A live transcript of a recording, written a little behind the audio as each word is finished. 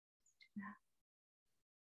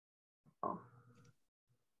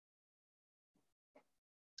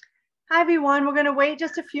Hi, everyone. We're going to wait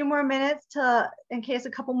just a few more minutes in case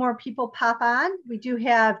a couple more people pop on. We do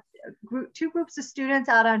have two groups of students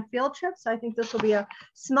out on field trips, so I think this will be a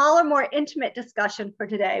smaller, more intimate discussion for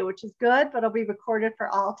today, which is good, but it'll be recorded for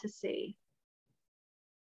all to see.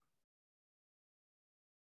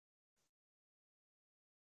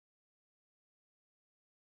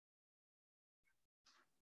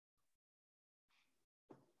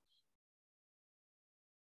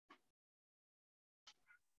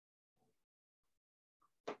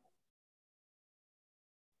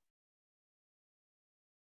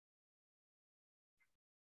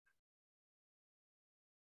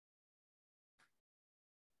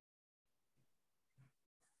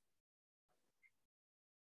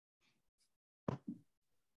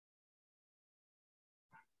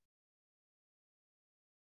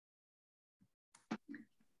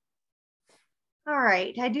 All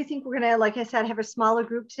right, I do think we're gonna, like I said, have a smaller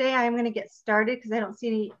group today. I am gonna get started because I don't see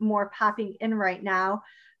any more popping in right now.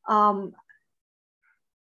 And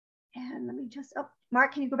let me just, oh,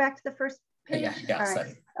 Mark, can you go back to the first page? Yeah, right.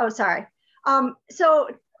 sorry. Oh, sorry. So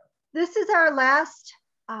this is our last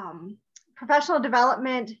professional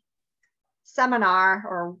development seminar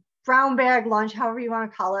or brown bag lunch, however you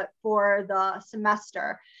want to call it, for the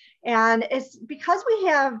semester. And it's because we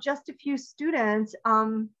have just a few students,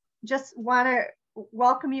 just want to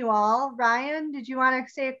welcome you all. Ryan, did you want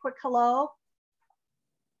to say a quick hello?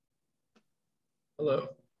 Hello.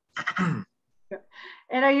 And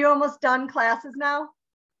are you almost done classes now?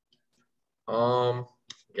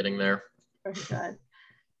 Getting there. Very good.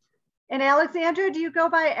 And Alexandra, do you go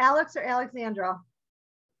by Alex or Alexandra?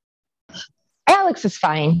 Alex is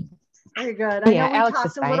fine. Very good. I know we Alex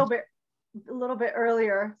talked a little bit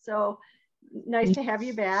earlier, so nice to have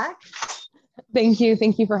you back. Thank you.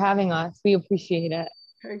 Thank you for having us. We appreciate it.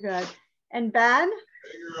 Very good. And Ben?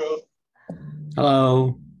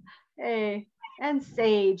 Hello. Hey. And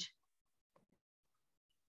Sage.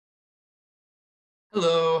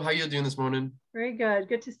 Hello, how you doing this morning? Very good.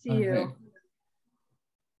 Good to see you.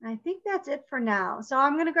 I think that's it for now. So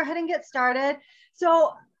I'm going to go ahead and get started.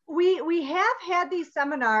 So we have had these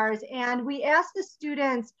seminars and we asked the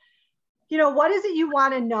students, you know, what is it you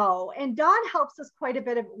want to know? And Dawn helps us quite a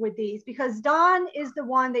bit with these because Dawn is the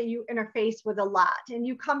one that you interface with a lot and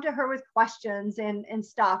you come to her with questions and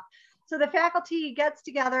stuff. So the faculty gets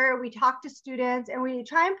together, we talk to students and we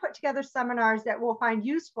try and put together seminars that we'll find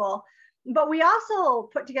useful. But we also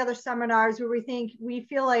put together seminars where we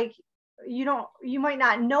feel like you might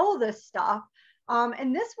not know this stuff.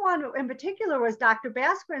 And this one in particular was Dr.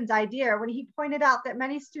 Baskaran's idea when he pointed out that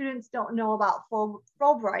many students don't know about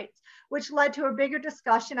Fulbrights, which led to a bigger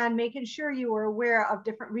discussion on making sure you were aware of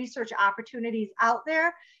different research opportunities out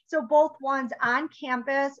there. So both ones on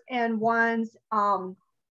campus and ones off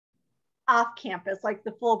campus, like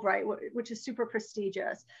the Fulbright, which is super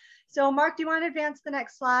prestigious. So Mark, do you want to advance the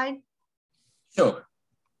next slide? Sure.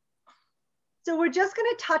 So we're just going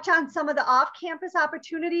to touch on some of the off-campus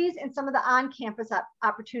opportunities and some of the on-campus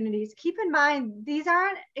opportunities. Keep in mind, these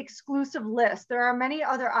aren't exclusive lists. There are many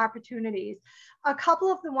other opportunities. A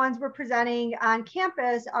couple of the ones we're presenting on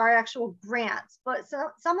campus are actual grants, but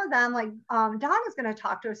some of them, like Dawn is going to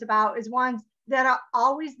talk to us about, is ones that are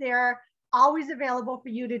always there, always available for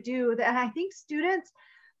you to do. And I think students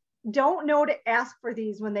don't know to ask for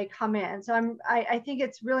these when they come in. So I think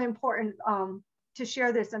it's really important to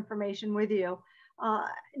share this information with you.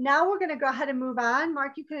 Now we're going to go ahead and move on.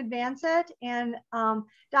 Mark, you can advance it. And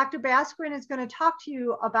Dr. Baskaran is going to talk to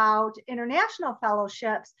you about international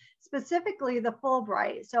fellowships, specifically the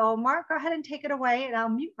Fulbright. So Mark, go ahead and take it away and I'll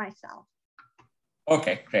mute myself.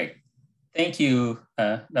 Okay, great. Thank you,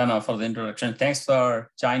 Donna, for the introduction. Thanks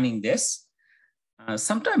for joining this.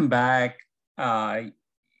 Sometime back, I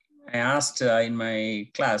asked in my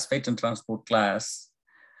class, Freight and Transport class,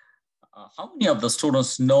 how many of the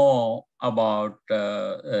students know about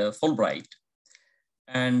Fulbright?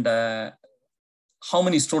 And how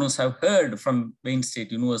many students have heard from Wayne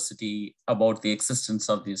State University about the existence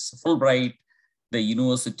of this Fulbright? The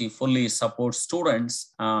university fully supports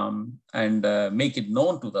students and make it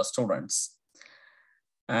known to the students.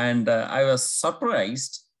 And I was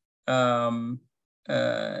surprised, no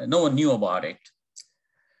one knew about it.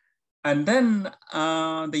 And then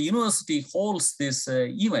the university holds these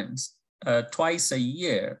events twice a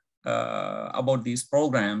year about these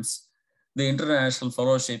programs, the international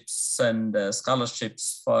fellowships and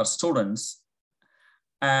scholarships for students.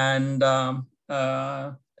 And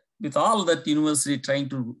with all that university trying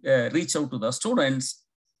to reach out to the students,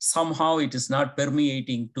 somehow it is not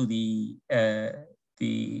permeating to the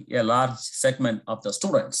a large segment of the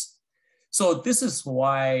students. So this is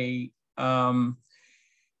why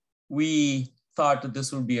we thought that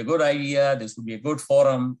this would be a good idea. This would be a good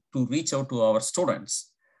forum to reach out to our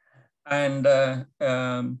students. And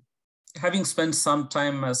having spent some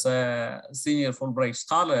time as a senior Fulbright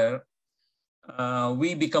scholar,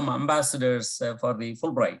 we become ambassadors for the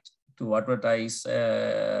Fulbright to advertise,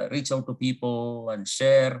 reach out to people and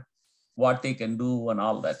share what they can do and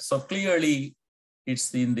all that. So clearly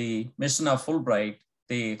it's in the mission of Fulbright.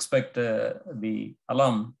 They expect the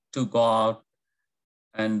alum to go out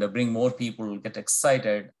and bring more people, get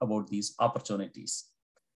excited about these opportunities.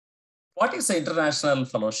 What is an international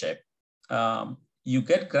fellowship? You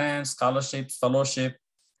get grants, scholarships, fellowship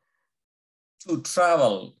to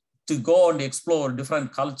travel, to go and explore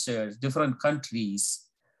different cultures, different countries.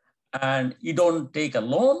 And you don't take a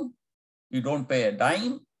loan, you don't pay a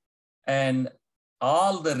dime, and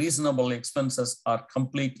all the reasonable expenses are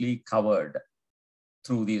completely covered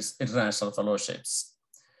through these international fellowships.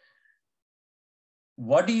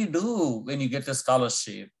 What do you do when you get a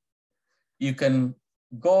scholarship? You can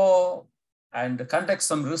go and conduct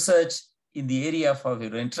some research in the area of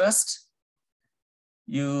your interest.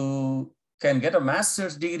 You can get a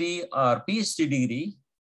master's degree or PhD degree.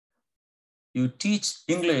 You teach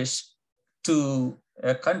English to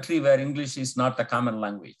a country where English is not a common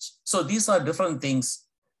language. So these are different things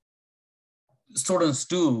students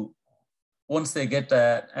do once they get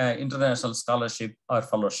an international scholarship or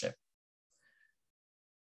fellowship.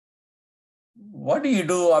 What do you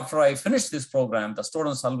do after I finish this program? The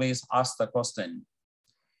students always ask the question,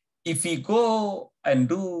 if you go and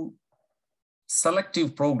do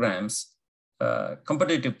selective programs,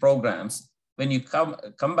 competitive programs, when you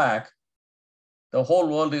come back, the whole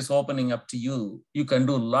world is opening up to you. You can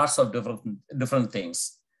do lots of different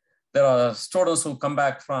things. There are students who come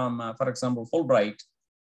back from, for example, Fulbright.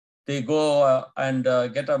 They go and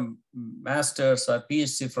get a master's or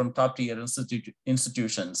PhD from top-tier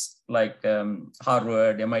institutions like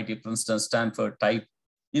Harvard, MIT, Princeton, Stanford type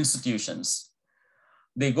institutions.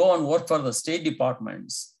 They go and work for the State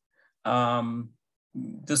Departments.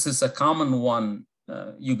 This is a common one.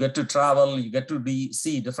 You get to travel, you get to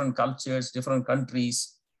see different cultures, different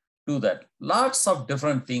countries, do that. Lots of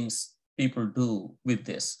different things people do with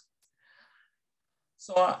this.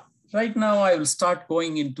 So right now I will start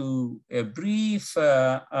going into a brief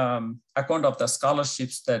account of the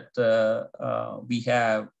scholarships that we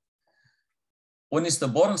have. One is the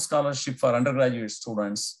Boren Scholarship for undergraduate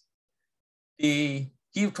students. They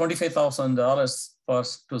give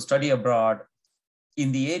 $25,000 to study abroad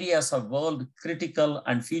in the areas of world critical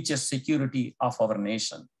and future security of our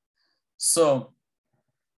nation. So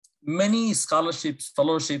many scholarships,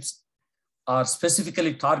 fellowships are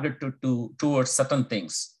specifically targeted towards certain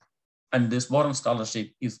things. And this Boren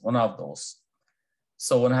Scholarship is one of those.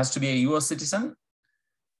 So one has to be a US citizen.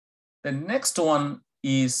 The next one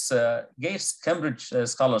is Gates Cambridge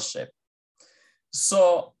Scholarship.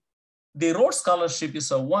 So the Rhodes Scholarship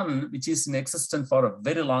is one which is in existence for a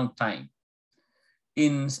very long time.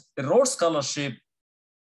 In the Rhodes Scholarship,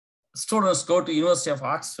 students go to University of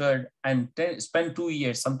Oxford and spend 2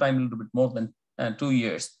 years, sometimes a little bit more than 2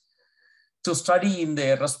 years, to study in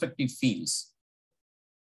their respective fields.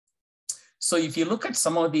 So if you look at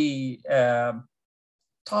some of the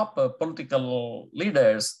top political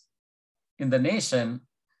leaders in the nation,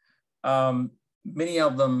 many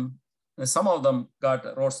of them, some of them got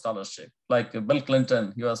a Rhodes Scholarship, like Bill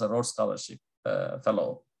Clinton, he was a Rhodes Scholarship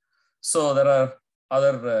fellow. So there are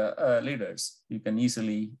other leaders, you can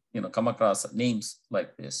easily come across names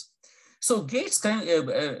like this. So Gates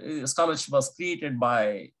Scholarship was created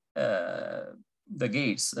by the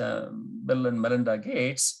Gates, Bill and Melinda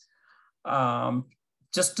Gates,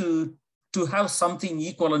 just to have something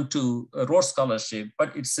equivalent to a Rhodes Scholarship,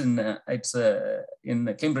 but it's in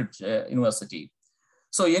Cambridge University.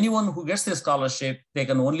 So anyone who gets this scholarship, they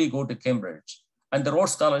can only go to Cambridge, and the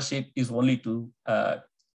Rhodes Scholarship is only to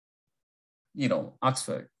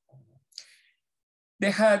Oxford. They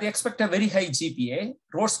expect a very high GPA.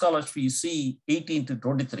 Rhodes Scholarship, you see 18 to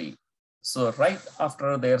 23. So right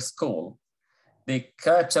after their school, they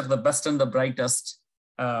capture the best and the brightest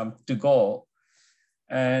to go.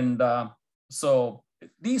 And so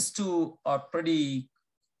these two are pretty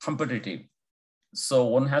competitive. So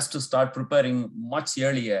one has to start preparing much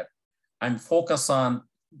earlier and focus on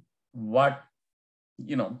what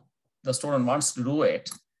the student wants to do it,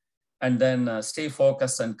 and then stay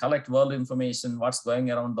focused and collect world information, what's going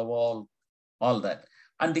around the world, all that.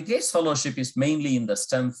 And the Gates Fellowship is mainly in the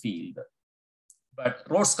STEM field. But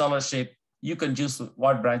Rhodes Scholarship, you can choose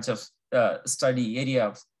what branch of study, area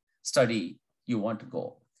of study you want to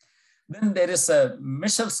go. Then there is a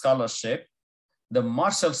Mitchell Scholarship, the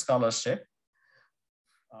Marshall Scholarship.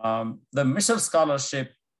 The Mitchell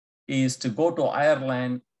Scholarship is to go to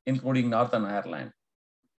Ireland, including Northern Ireland.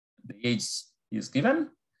 The age is given.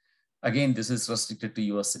 Again, this is restricted to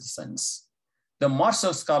US citizens. The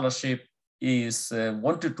Marshall Scholarship is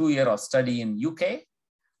 1 to 2 years of study in UK,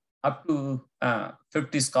 up to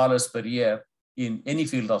 50 scholars per year in any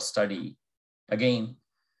field of study. Again,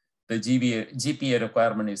 the GPA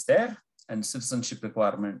requirement is there and citizenship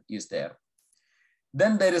requirement is there.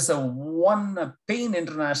 Then there is a one Payne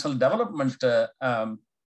International Development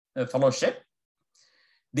Fellowship.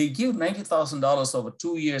 They give $90,000 over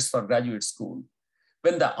 2 years for graduate school.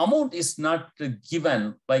 When the amount is not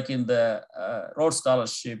given, like in the Rhodes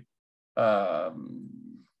Scholarship,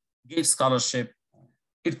 Gates Scholarship,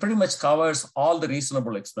 it pretty much covers all the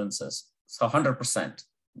reasonable expenses. So 100%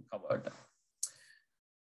 covered.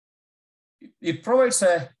 It provides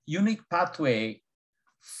a unique pathway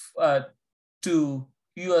to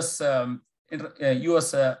US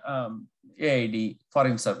AID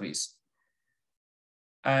Foreign Service.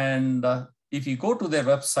 And if you go to their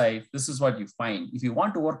website, this is what you find. If you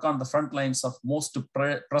want to work on the front lines of most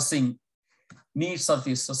pressing needs of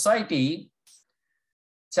the society,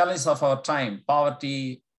 challenges of our time,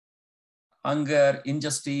 poverty, hunger,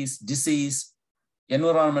 injustice, disease,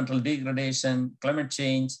 environmental degradation, climate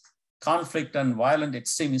change, conflict and violent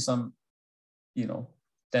extremism,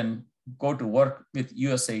 then go to work with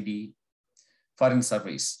USAID Foreign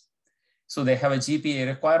Service. So they have a GPA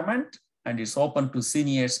requirement and it's open to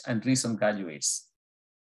seniors and recent graduates.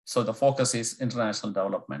 So the focus is international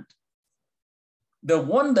development. The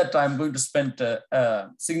one that I'm going to spend a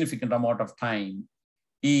significant amount of time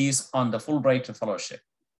is on the Fulbright Fellowship.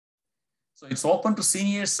 So it's open to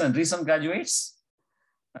seniors and recent graduates,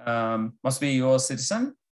 must be a US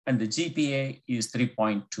citizen, and the GPA is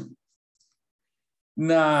 3.2.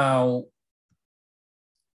 Now,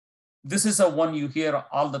 this is a one you hear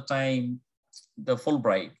all the time, the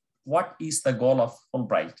Fulbright. What is the goal of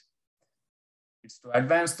Fulbright? It's to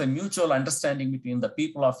advance the mutual understanding between the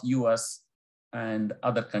people of US and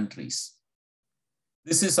other countries.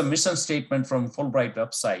 This is a mission statement from Fulbright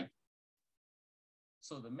website.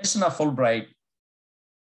 So the mission of Fulbright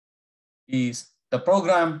is the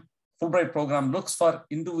Fulbright program looks for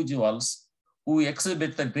individuals who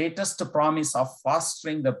exhibit the greatest promise of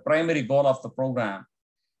fostering the primary goal of the program,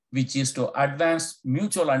 which is to advance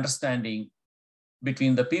mutual understanding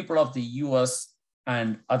between the people of the US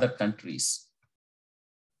and other countries.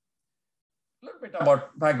 A little bit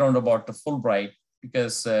about background about the Fulbright,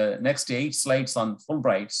 because next 8 slides on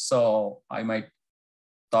Fulbright. So I might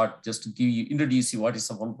thought just to introduce you what is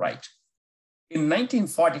a Fulbright. In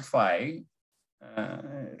 1945,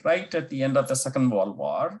 right at the end of the Second World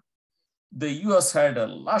War, the US had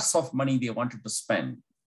lots of money they wanted to spend.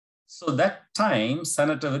 So that time,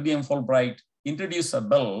 Senator William Fulbright introduced a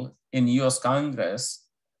bill in US Congress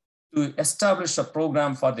to establish a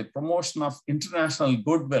program for the promotion of international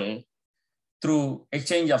goodwill through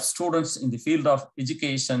exchange of students in the field of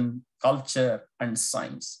education, culture, and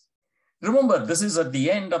science. Remember, this is at the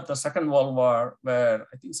end of the Second World War, where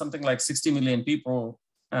I think something like 60 million people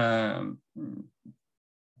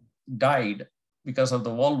died because of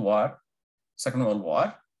the Second World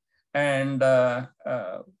War. And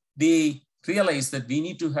they realized that we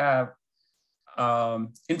need to have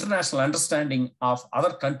international understanding of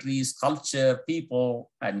other countries, culture,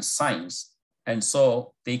 people, and science. And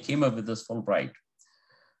so they came up with this Fulbright.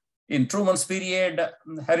 In Truman's period,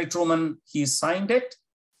 Harry Truman, he signed it,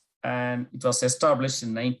 and it was established in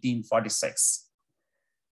 1946.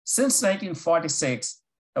 Since 1946,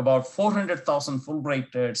 about 400,000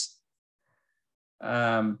 Fulbrighters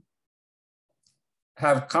have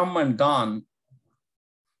come and gone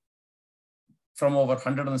from over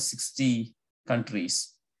 160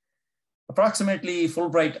 countries. Approximately,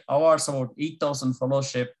 Fulbright awards about 8,000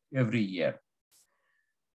 fellowship every year.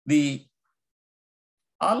 The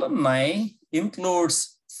alumni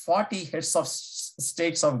includes 40 heads of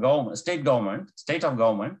state of government,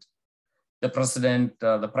 the president,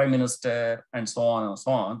 the prime minister, and so on and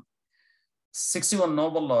so on, 61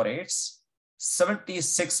 Nobel laureates,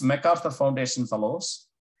 76 MacArthur Foundation fellows,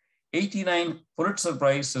 89 Pulitzer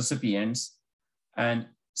Prize recipients, and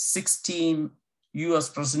 16 US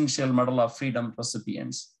Presidential Medal of Freedom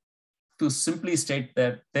recipients. To simply state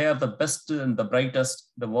that they are the best and the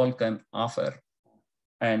brightest the world can offer.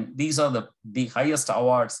 And these are the highest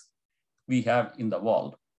awards we have in the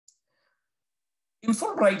world. In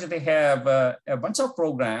Fulbright, they have a bunch of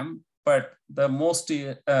programs, but the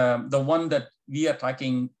one that we are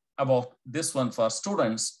talking about, this one for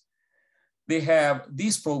students, they have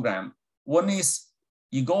these programs. One is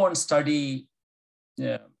you go and study,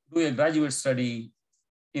 do a graduate study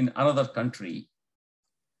in another country.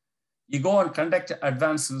 You go and conduct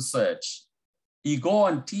advanced research. You go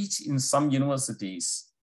and teach in some universities.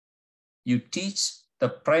 You teach the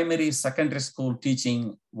primary, secondary school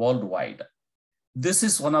teaching worldwide. This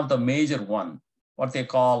is one of the major one, what they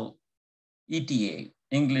call ETA,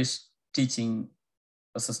 English Teaching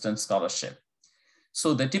Assistant Scholarship.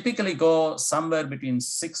 So they typically go somewhere between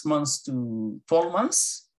 6 months to 12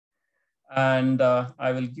 months. And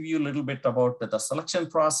I will give you a little bit about the selection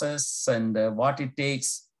process and what it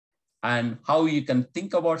takes and how you can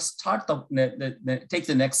think about take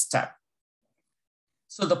the next step.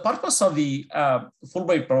 So the purpose of the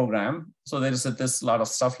Fulbright program, so there is this lot of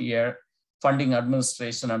stuff here, funding,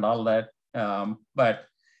 administration, and all that. But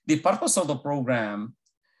the purpose of the program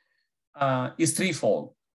is threefold: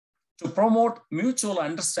 to promote mutual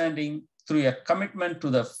understanding through a commitment to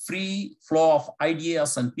the free flow of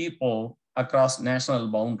ideas and people across national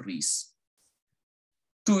boundaries,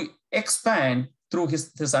 to expand through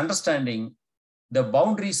his understanding the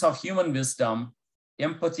boundaries of human wisdom,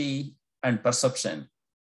 empathy, and perception.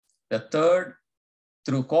 The third,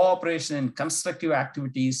 through cooperation in constructive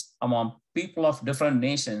activities among people of different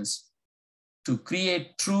nations to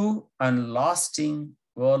create true and lasting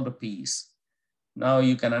world peace. Now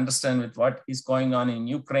you can understand with what is going on in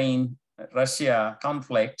Ukraine, Russia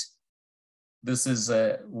conflict, this is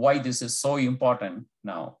why this is so important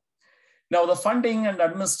now. Now the funding and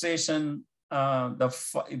administration,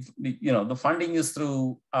 the funding is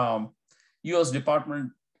through U.S.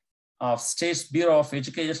 Department of State's Bureau of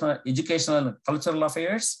Educational and Cultural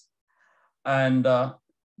Affairs. And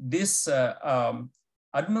this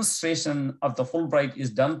administration of the Fulbright is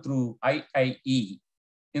done through IIE,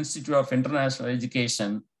 Institute of International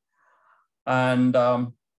Education. And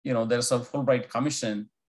there's a Fulbright Commission,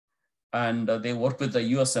 and they work with the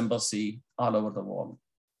US Embassy all over the world.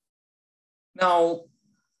 Now,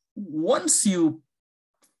 once you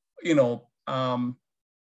are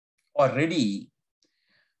ready,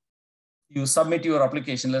 you submit your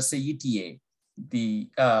application, let's say ETA, the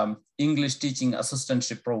English Teaching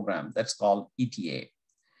Assistantship Program, that's called ETA.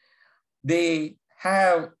 They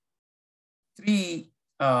have three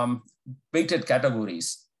weighted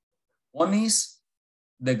categories. One is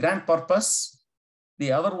the grant purpose.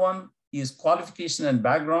 The other one is qualification and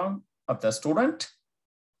background of the student.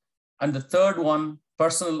 And the third one,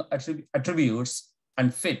 personal attributes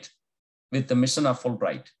and fit with the mission of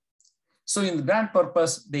Fulbright. So in the grant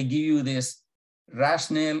purpose, they give you this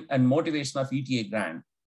rationale and motivation of ETA grant,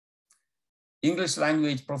 English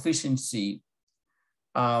language proficiency,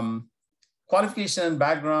 qualification and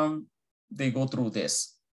background, they go through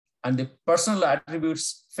this. And the personal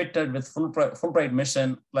attributes fitted with Fulbright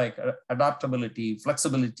mission, like adaptability,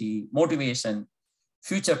 flexibility, motivation,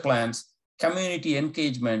 future plans, community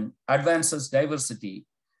engagement, advances diversity.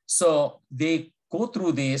 So they go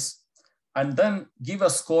through this and then give a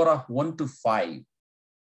score of 1 to 5.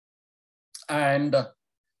 And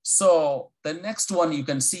so the next one you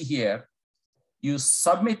can see here, you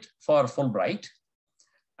submit for Fulbright,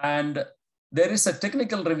 and there is a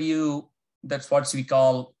technical review. That's what we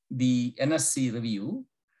call the NSC review.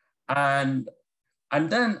 And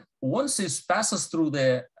then once it passes through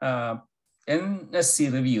the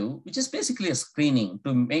NSC review, which is basically a screening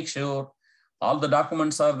to make sure all the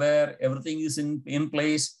documents are there, everything is in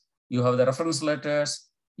place. You have the reference letters,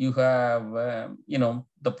 you have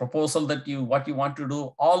the proposal that what you want to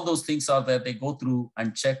do, all those things are there. They go through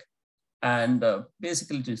and check, and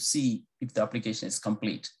basically to see if the application is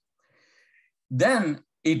complete. Then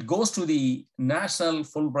it goes to the National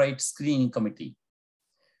Fulbright Screening Committee.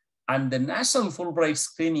 And the National Fulbright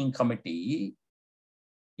Screening Committee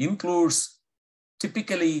includes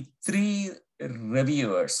typically 3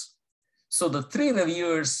 reviewers. So the 3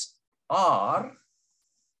 reviewers are,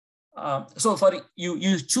 so for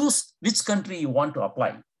you choose which country you want to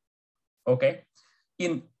apply, okay?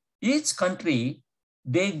 In each country,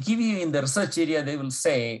 they give you in the research area, they will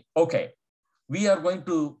say, okay, we are going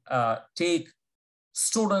to take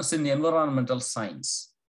students in environmental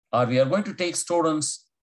science, or we are going to take students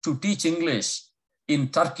to teach English in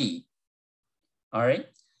Turkey, all right?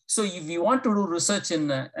 So if you want to do research in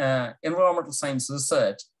environmental science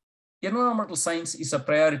research, environmental science is a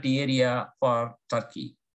priority area for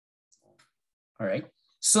Turkey, all right?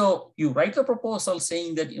 So you write a proposal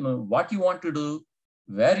saying that, what you want to do,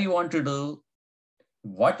 where you want to do,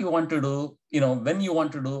 what you want to do, when you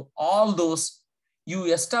want to do, all those, you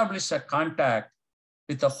establish a contact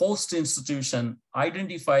with the host institution,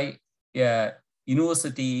 identify a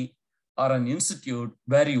university or an institute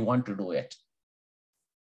where you want to do it.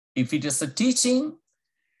 If it is a teaching,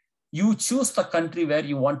 you choose the country where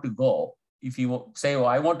you want to go. If you say, oh,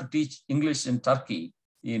 I want to teach English in Turkey,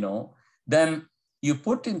 then you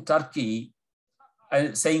put in Turkey,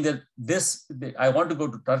 saying that I want to go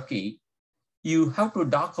to Turkey. You have to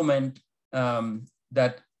document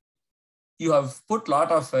that you have put a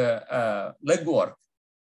lot of legwork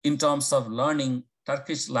in terms of learning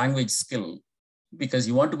Turkish language skill, because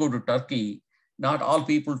you want to go to Turkey. Not all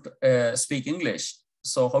people speak English.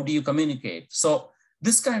 So how do you communicate? So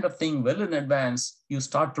this kind of thing, well in advance, you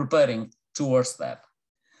start preparing towards that.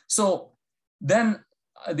 So then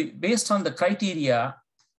based on the criteria,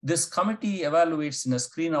 this committee evaluates in a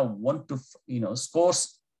screen of 1 to,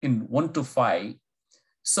 scores in 1 to 5.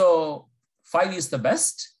 So 5 is the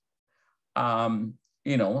best,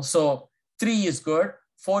 so 3 is good,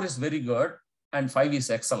 4 is very good, and 5 is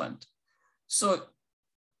excellent. So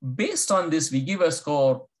based on this, we give a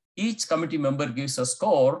score. Each committee member gives a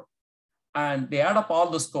score, and they add up all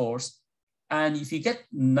the scores. And if you get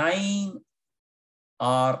 9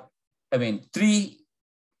 or, 3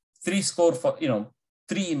 score for,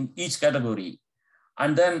 3 in each category.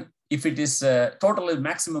 And then if it is total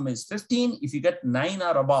maximum is 15, if you get 9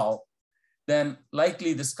 or above, then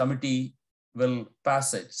likely this committee will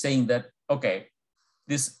pass it, saying that, okay,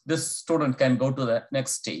 this student can go to the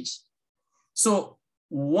next stage. So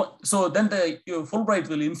then your Fulbright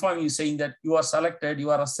will inform you, saying that you are selected, you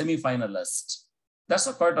are a semi-finalist.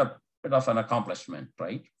 That's quite a bit of an accomplishment,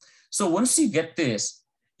 right? So once you get this,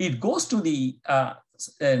 it goes to the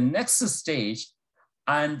next stage,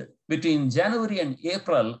 and between January and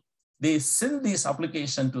April, they send this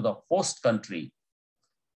application to the host country.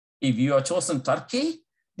 If you are chosen Turkey,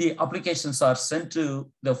 the applications are sent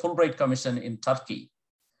to the Fulbright Commission in Turkey.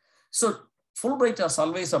 So Fulbright is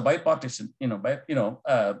always a bipartisan,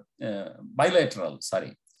 bilateral.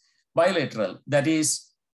 Bilateral. That is,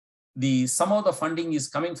 some of the funding is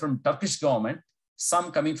coming from Turkish government,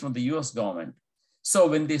 some coming from the US government. So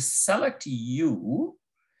when they select you,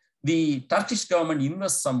 the Turkish government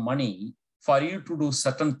invests some money for you to do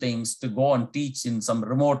certain things, to go and teach in some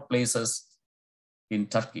remote places in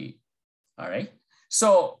Turkey. All right.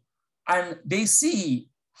 So, and they see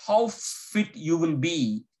how fit you will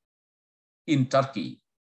be in Turkey.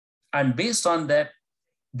 And based on that,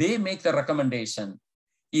 they make the recommendation.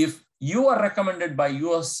 If you are recommended by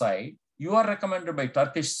US side, you are recommended by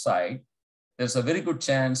Turkish side, there's a very good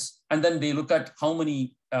chance. And then they look at how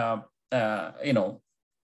many,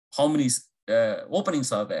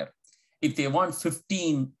 openings are there. If they want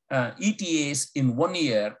 15 ETAs in 1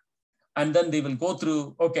 year, and then they will go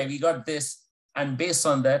through, okay, we got this. And based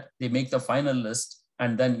on that, they make the final list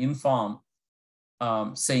and then inform,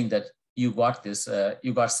 saying that you got this,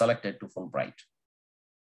 you got selected to Fulbright.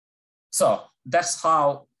 So that's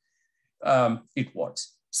how it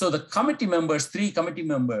works. So the committee members, 3 committee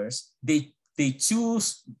members, they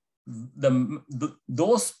choose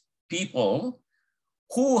those people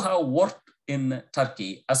who have worked in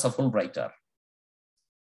Turkey as a Fulbrighter.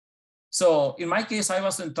 So in my case, I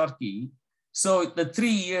was in Turkey. So the 3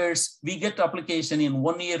 years, we get application. In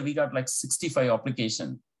 1 year, we got like 65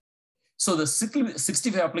 applications. So the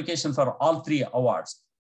 65 applications for all 3 awards.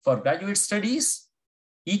 For graduate studies,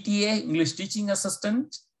 ETA, English teaching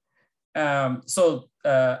assistant. And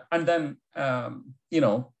then,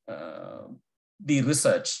 the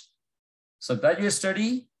research. So graduate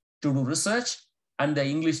study, to do research, and the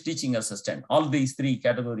English teaching assistant. All these 3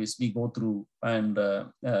 categories we go through and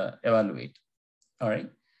evaluate. All right.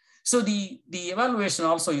 So the evaluation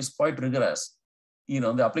also is quite rigorous.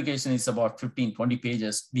 The application is about 15, 20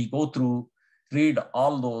 pages. We go through, read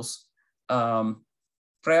all those.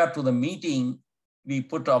 Prior to the meeting, we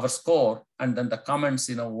put our score, and then the comments,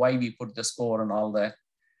 why we put the score and all that.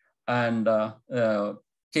 And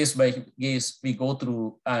case by case, we go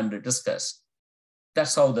through and discuss.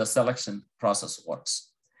 That's how the selection process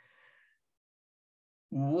works.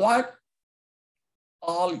 What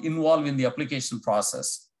all involved in the application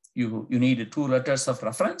process? You need 2 letters of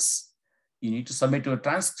reference. You need to submit your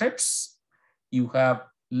transcripts. You have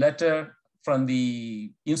letter from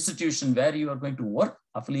the institution where you are going to work,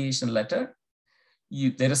 affiliation letter.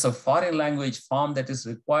 There is a foreign language form that is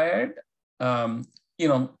required.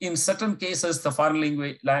 In certain cases, the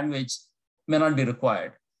foreign language may not be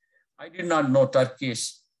required. I did not know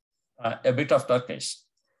Turkish, a bit of Turkish,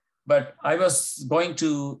 but I was going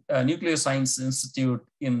to a Nuclear Science Institute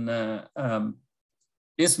in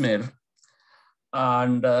Izmir.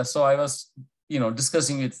 And so I was,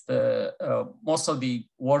 discussing with most of the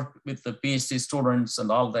work with the PhD students and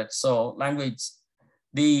all that. So language,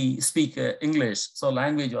 they speak English, so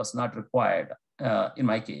language was not required in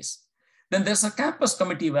my case. Then there's a campus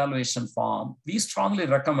committee evaluation form. We strongly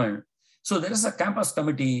recommend. So there is a campus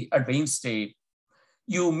committee at Wayne State.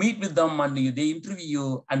 You meet with them and they interview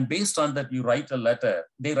you, and based on that, you write a letter.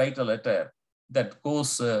 They write a letter that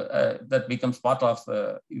goes, that becomes part of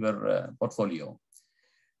your portfolio.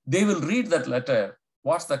 They will read that letter,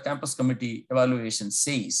 what the campus committee evaluation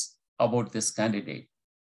says about this candidate.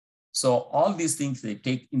 So all these things they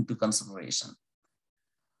take into consideration.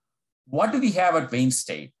 What do we have at Wayne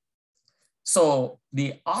State? So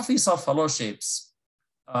the Office of Fellowships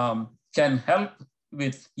can help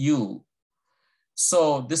with you.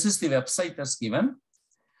 So this is the website that's given.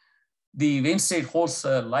 The Wayne State hosts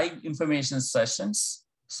live information sessions.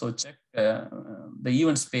 So check the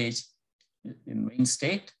events page in Wayne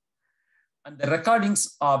State. And the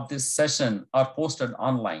recordings of this session are posted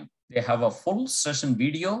online. They have a full session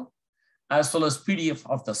video as well as PDF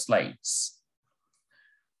of the slides.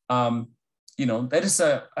 There is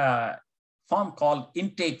a form called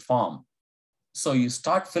intake form. So you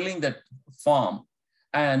start filling that form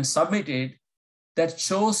and submit it. That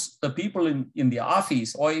shows the people in the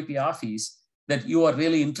office, OIP office, that you are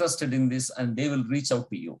really interested in this and they will reach out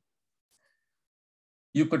to you.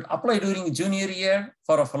 You could apply during junior year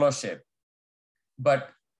for a fellowship, but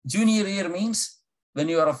junior year means when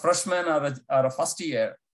you are a freshman or a first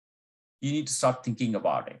year, you need to start thinking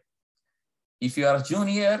about it. If you are a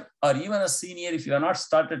junior or even a senior, if you are not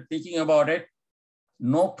started thinking about it,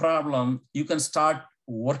 no problem. You can start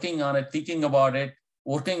working on it, thinking about it,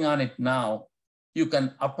 working on it now. You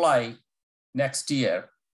can apply next year.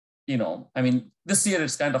 This year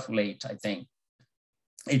it's kind of late, I think.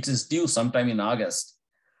 It is due sometime in August.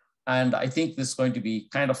 And I think this is going to be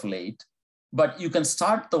kind of late, but you can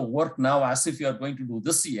start the work now as if you are going to do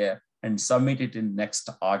this year and submit it in next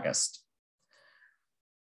August.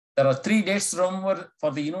 There are 3 dates remember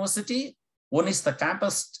for the university. One is the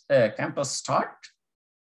campus start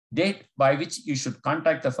date by which you should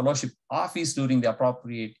contact the fellowship office during the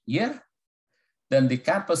appropriate year. Then the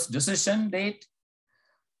campus decision date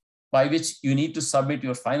by which you need to submit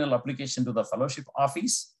your final application to the fellowship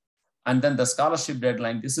office. And then the scholarship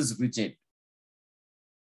deadline, this is rigid.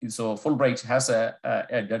 So Fulbright has a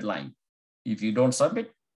deadline. If you don't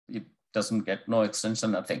submit, it doesn't get no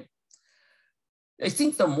extension, nothing. I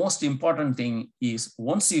think the most important thing is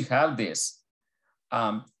once you have this,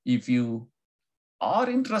 if you are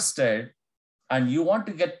interested and you want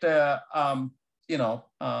to get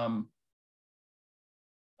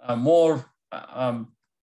more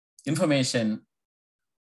information,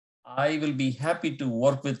 I will be happy to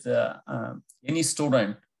work with any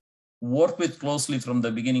student, work with closely from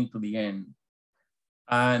the beginning to the end.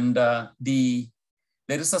 And there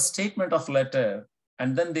is a statement of letter,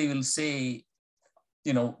 and then they will say,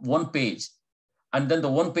 1 page. And then the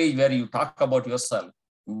 1 page where you talk about yourself,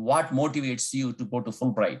 what motivates you to go to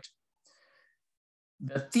Fulbright.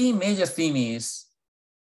 The major theme is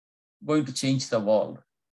going to change the world.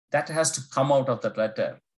 That has to come out of that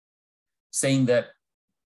letter, saying that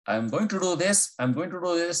I'm going to do this, I'm going to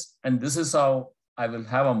do this, and this is how I will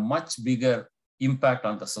have a much bigger impact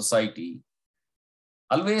on the society.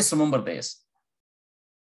 Always remember this.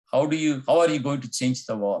 How are you going to change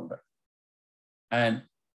the world? And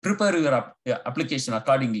prepare your application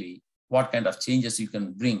accordingly, what kind of changes you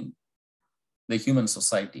can bring the human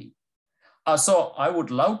society. So I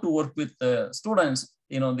would love to work with the students,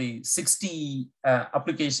 the 60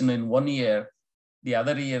 application in 1 year, the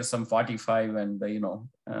other year some 45 and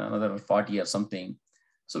another 40 or something.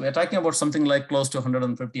 So we're talking about something like close to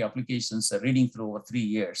 150 applications reading through over 3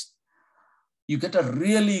 years. You get a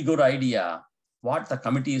really good idea what the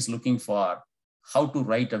committee is looking for, how to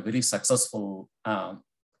write a very successful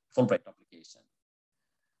Fulbright application.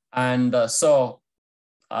 And so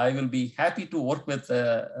I will be happy to work with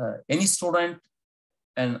any student,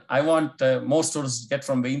 and I want more students to get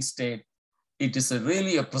from Wayne State. It is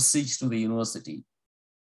really a prestige to the university.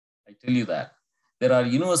 I tell you that. There are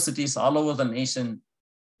universities all over the nation.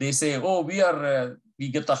 They say, oh, we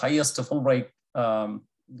get the highest Fulbright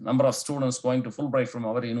number of students going to Fulbright from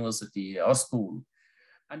our university, our school.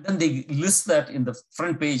 And then they list that in the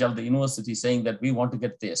front page of the university saying that we want to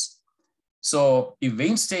get this. So if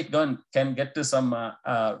Wayne State can get to some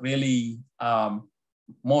really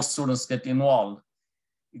more students get involved,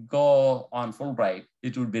 go on Fulbright,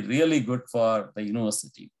 it would be really good for the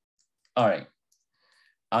university. All right.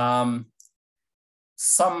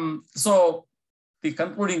 So the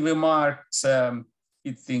concluding remarks, I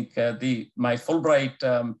think my Fulbright,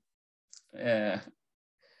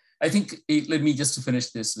 I think, let me just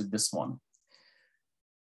finish this with this one.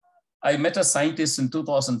 I met a scientist in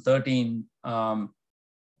 2013.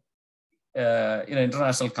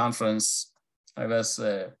 international conference. I was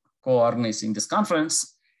co-organizing this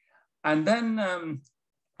conference. And then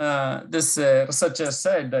this researcher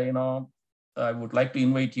said, I would like to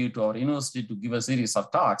invite you to our university to give a series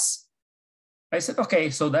of talks. I said, okay,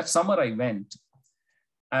 so that summer I went.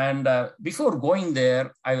 And before going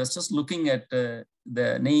there, I was just looking at the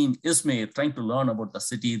name Izmir, trying to learn about the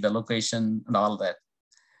city, the location, and all that.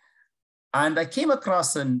 And I came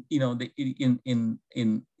across, in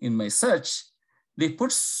my search, they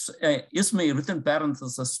put Izmir within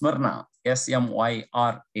parentheses Smyrna,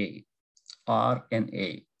 S-M-Y-R-A,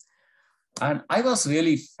 R-N-A. And I was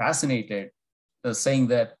really fascinated saying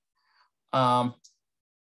that,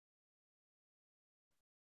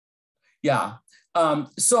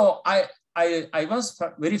 so I was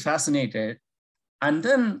very fascinated. And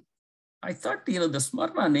then I thought, the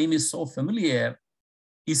Smyrna name is so familiar.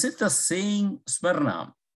 Is it the same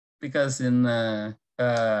Smyrna? Because in the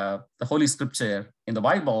Holy Scripture, in the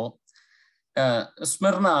Bible,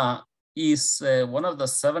 Smyrna is one of the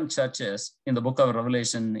 7 churches in the book of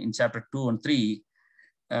Revelation in chapter 2 and 3.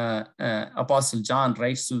 Apostle John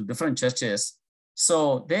writes to different churches.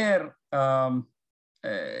 So there, the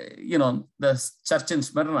church in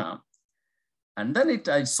Smyrna. And then it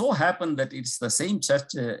so happened that it's the same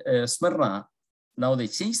church, Smyrna. Now they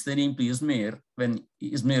changed the name to Izmir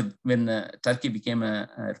when Turkey became a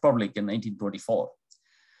republic in 1924.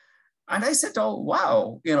 And I said, oh,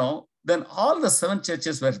 wow, then all the 7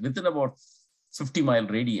 churches were within about 50-mile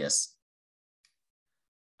radius.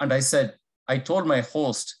 And I told my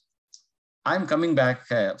host, I'm coming back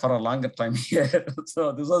for a longer time here.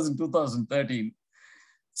 So this was in 2013.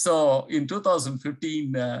 So in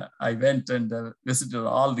 2015, I went and visited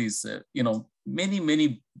all these, many,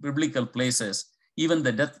 many biblical places. Even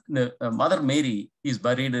Mother Mary is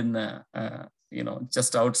buried in,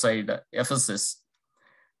 just outside Ephesus.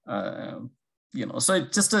 So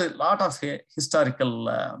it's just a lot of historical,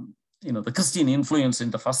 the Christian influence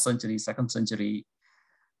in the 1st century, 2nd century.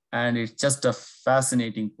 And it's just a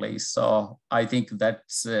fascinating place. So I think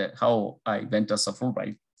that's how I went as a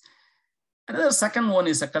Fulbright. Another second one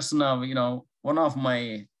is a question of, one of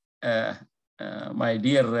my my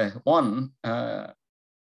dear one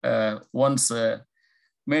once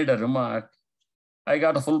made a remark. You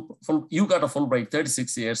got a Fulbright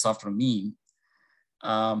 36 years after me.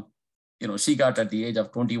 She got at the age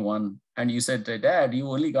of 21, and you said, Dad, you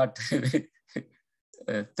only got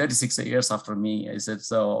 36 years after me. I said,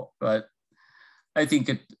 so, but I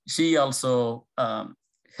think she also,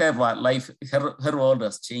 her life, her world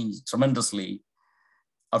has changed tremendously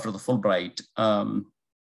after the Fulbright.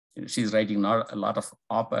 She's writing a lot of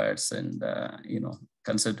op-eds and,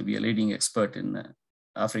 considered to be a leading expert in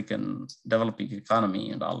African developing economy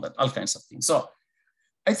and all kinds of things. So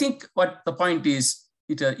I think what the point is,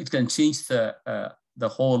 it can change the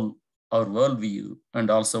whole, our worldview, and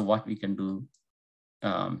also what we can do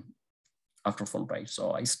after Fulbright.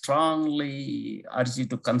 So I strongly urge you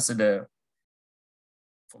to consider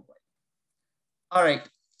Fulbright. All right,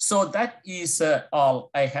 so that is all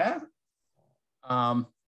I have.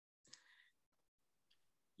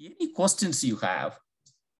 Any questions you have?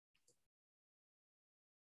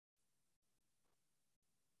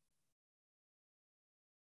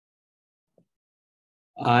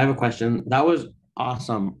 I have a question. That was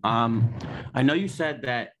awesome. I know you said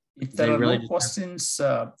that if there are really no questions,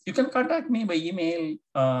 you can contact me by email.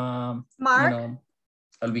 Mark,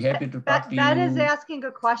 I'll be happy to talk to you. Ben is asking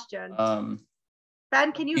a question.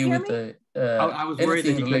 Ben, can you hear me? I was worried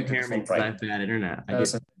that you couldn't hear me because I have bad internet.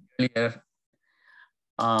 Earlier,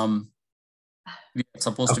 we are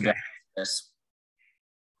supposed to be. Yes.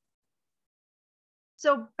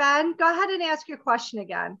 So Ben, go ahead and ask your question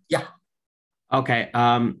again. Yeah. Okay.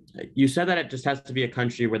 You said that it just has to be a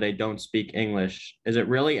country where they don't speak English. Is it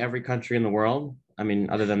really every country in the world? I mean,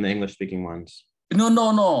 other than the English-speaking ones?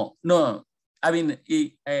 No. I mean,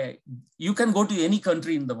 you can go to any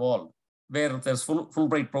country in the world where there's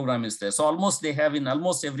Fulbright program is there. So almost they have in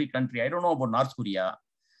almost every country. I don't know about North Korea,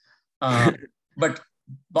 but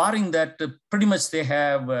barring that, pretty much they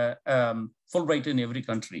have Fulbright in every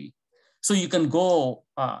country. So you can go.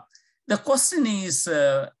 The question is,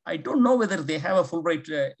 I don't know whether they have a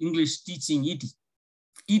Fulbright English teaching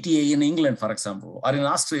ETA in England, for example, or in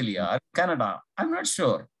Australia, or Canada. I'm not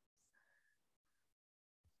sure.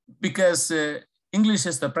 Because English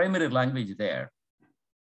is the primary language there.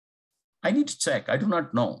 I need to check. I do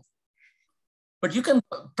not know. But you can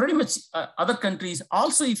pretty much other countries.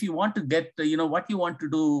 Also, if you want to get, what you want to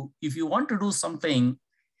do, if you want to do something,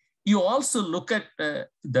 you also look at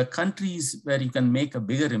the countries where you can make a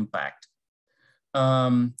bigger impact.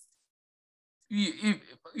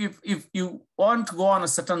 if you want to go on a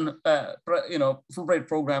certain Fulbright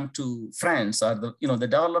program to France or the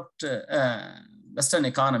developed Western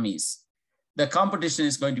economies, the competition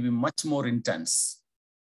is going to be much more intense.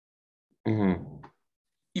 Mm-hmm.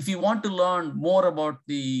 If you want to learn more about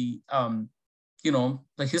the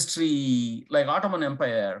the history, like Ottoman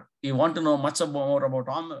Empire, you want to know much more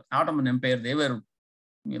about Ottoman Empire. They were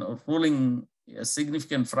ruling a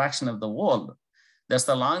significant fraction of the world. That's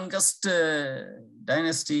the longest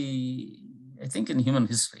dynasty, I think, in human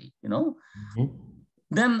history, Mm-hmm.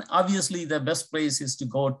 Then obviously the best place is to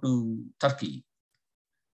go to Turkey.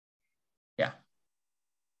 Yeah.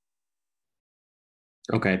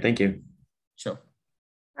 Okay, thank you. Sure.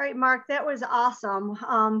 All right, Mark, that was awesome.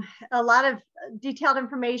 A lot of detailed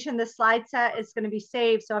information. The slide set is going to be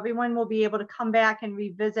saved, so everyone will be able to come back and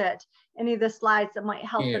revisit any of the slides that might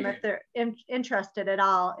help them if they're interested at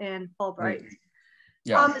all in Fulbright.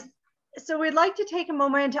 Yeah. So we'd like to take a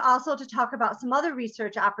moment also to talk about some other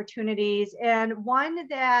research opportunities, and one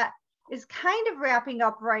that is kind of wrapping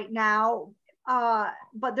up right now,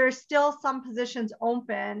 but there's still some positions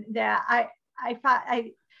open that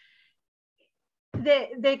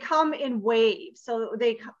they come in waves. So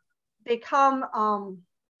they come,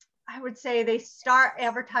 I would say they start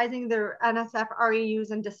advertising their NSF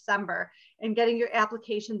REUs in December and getting your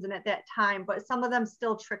applications in at that time, but some of them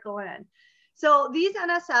still trickle in. So these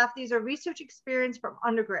NSF, these are research experience from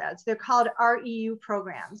undergrads. They're called REU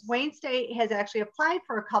programs. Wayne State has actually applied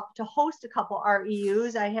for to host a couple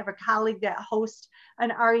REUs. I have a colleague that hosts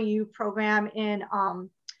an REU program in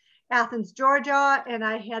Athens, Georgia, and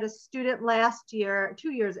I had a student last year,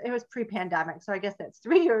 2 years, it was pre-pandemic, so I guess that's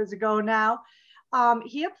 3 years ago now.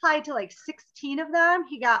 He applied to like 16 of them.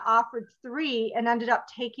 He got offered 3 and ended up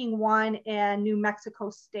taking one in New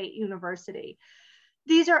Mexico State University.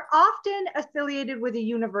 These are often affiliated with a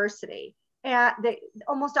university, and they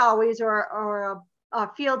almost always are a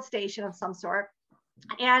field station of some sort.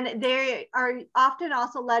 And they are often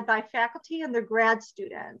also led by faculty and their grad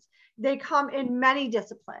students. They come in many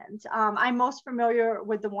disciplines. I'm most familiar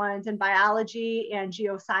with the ones in biology and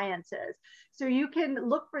geosciences. So you can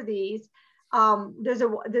look for these. There's a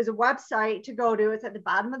website to go to. It's at the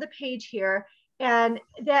bottom of the page here. And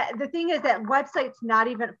the thing is that website's not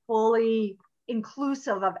even fully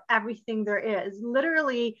inclusive of everything there is.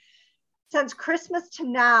 Literally, since Christmas to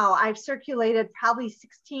now, I've circulated probably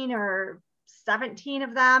 16 or 17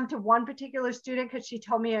 of them to one particular student because she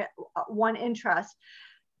told me one interest.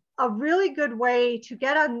 A really good way to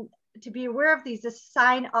get on, to be aware of these, is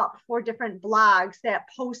sign up for different blogs that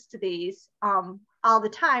post these all the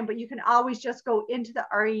time, but you can always just go into the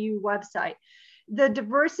REU website. The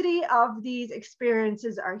diversity of these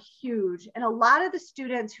experiences are huge. And a lot of the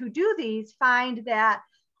students who do these find that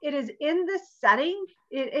it is in this setting,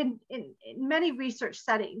 in many research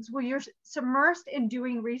settings, where you're submersed in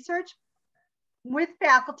doing research with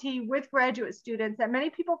faculty, with graduate students, that many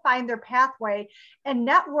people find their pathway and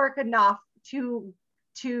network enough to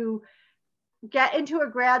get into a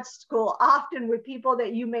grad school, often with people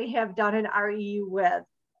that you may have done an REU with.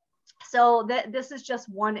 So this is just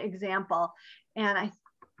one example. And I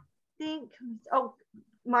think, oh,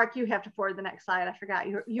 Mark, you have to forward the next slide. I forgot.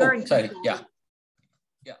 You're in sorry. control.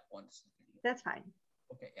 Yeah. One second. That's fine.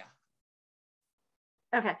 Okay. Yeah.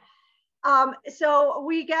 Okay. So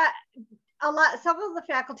we get some of the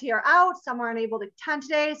faculty are out, some are unable to attend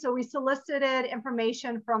today. So we solicited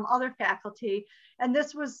information from other faculty. And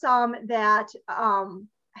this was some that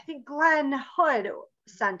I think Glenn Hood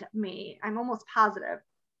sent me. I'm almost positive.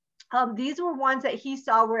 These were ones that he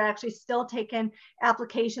saw were actually still taking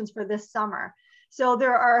applications for this summer. So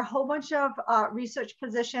there are a whole bunch of research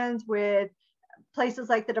positions with places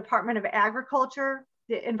like the Department of Agriculture,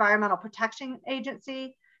 the Environmental Protection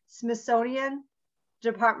Agency, Smithsonian,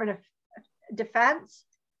 Department of Defense,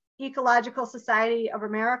 Ecological Society of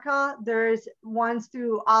America. There's ones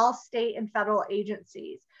through all state and federal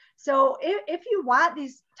agencies. So if you want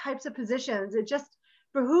these types of positions, it just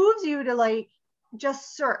behooves you to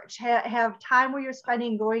just search, have time where you're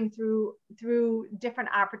spending going through different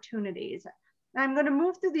opportunities. And I'm going to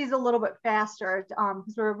move through these a little bit faster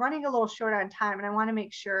because we're running a little short on time, and I want to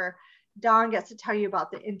make sure Dawn gets to tell you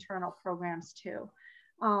about the internal programs too.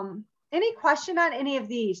 Any question on any of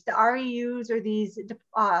these, the REUs or these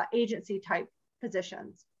agency type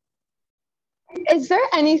positions? Is there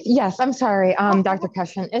any, yes, I'm sorry, Dr.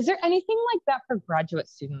 Keshan, is there anything like that for graduate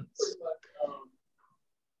students?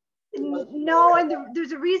 No, and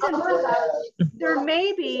there's a reason for that. There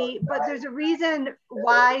may be, but there's a reason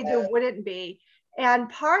why there wouldn't be. And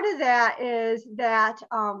part of that is that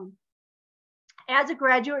as a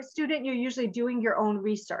graduate student, you're usually doing your own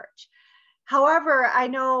research. However, I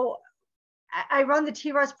know I run the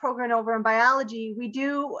TRUS program over in biology. We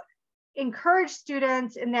do encourage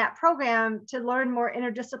students in that program to learn more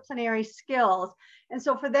interdisciplinary skills. And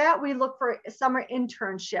so for that, we look for summer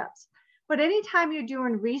internships. But anytime you're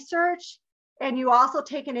doing research and you also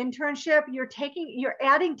take an internship, you're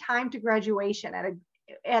adding time to graduation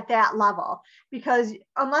at that level, because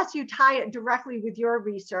unless you tie it directly with your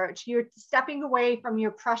research, you're stepping away from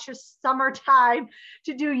your precious summer time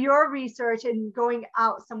to do your research and going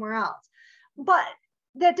out somewhere else. But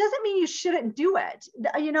that doesn't mean you shouldn't do it.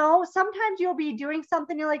 You know, sometimes you'll be doing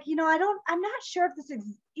something, you're like, you know, I'm not sure if this is,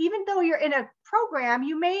 even though you're in a program,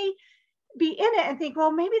 you may be in it and think,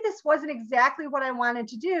 well, maybe this wasn't exactly what I wanted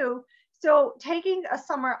to do. So taking a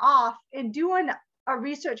summer off and doing a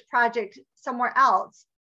research project somewhere else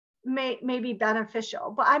may be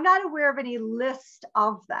beneficial, but I'm not aware of any list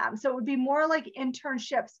of them. So it would be more like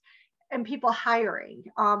internships and people hiring.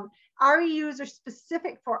 REUs are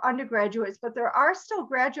specific for undergraduates, but there are still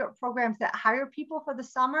graduate programs that hire people for the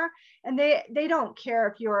summer, and they don't care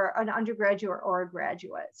if you're an undergraduate or a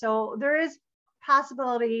graduate. So there is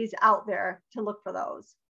possibilities out there to look for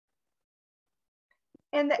those.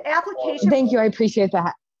 And the application. Thank you, I appreciate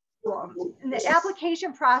that. And the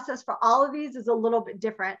application process for all of these is a little bit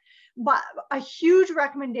different, but a huge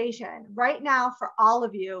recommendation right now for all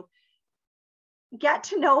of you, get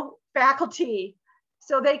to know faculty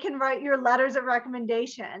so they can write your letters of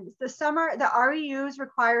recommendations. The REUs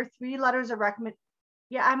require 3 letters of recommendation.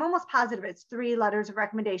 Yeah, I'm almost positive it's 3 letters of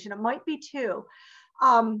recommendation. It might be 2.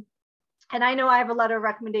 And I know I have a letter of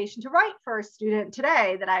recommendation to write for a student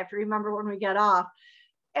today that I have to remember when we get off.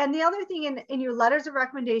 And the other thing in your letters of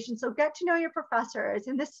recommendation, so get to know your professors.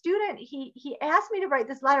 And the student, he asked me to write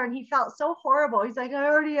this letter and he felt so horrible. He's like, I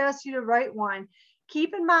already asked you to write one.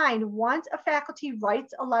 Keep in mind, once a faculty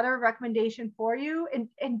writes a letter of recommendation for you,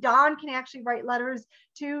 and Dawn can actually write letters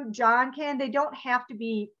too, John can, they don't have to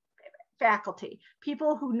be faculty.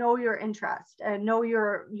 People who know your interest and know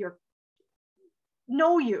you.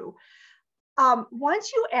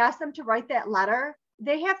 Once you ask them to write that letter,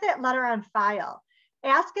 they have that letter on file.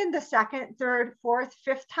 Asking the 2nd, 3rd, 4th,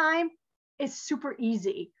 5th time is super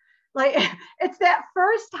easy. Like, it's that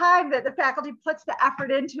first time that the faculty puts the effort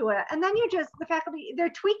into it. And then the faculty, they're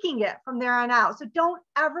tweaking it from there on out. So don't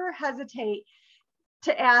ever hesitate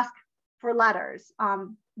to ask for letters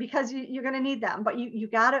because you're going to need them. But you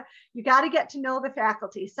gotta get to know the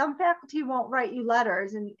faculty. Some faculty won't write you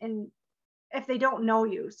letters and if they don't know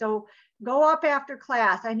you. So go up after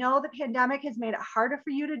class. I know the pandemic has made it harder for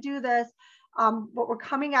you to do this. But we're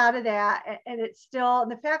coming out of that, and it's still,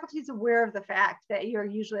 and the faculty is aware of the fact that you're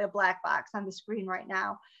usually a black box on the screen right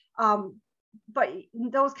now. But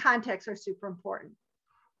those contexts are super important.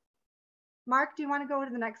 Mark, do you want to go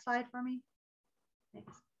to the next slide for me?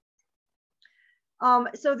 Thanks.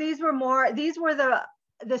 So these were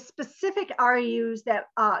the specific REUs that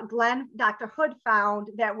Dr. Hood found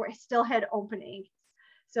that still had openings.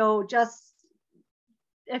 So just,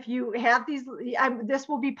 if you have these, this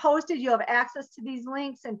will be posted, you'll have access to these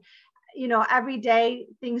links, and you know, every day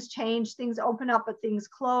things change, things open up, but things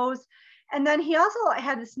close. And then he also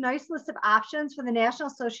had this nice list of options for the National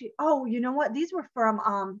Association. Oh, you know what? These were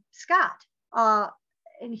from Scott,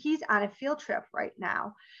 and he's on a field trip right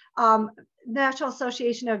now. National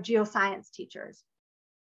Association of Geoscience Teachers.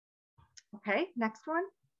 Okay, next one.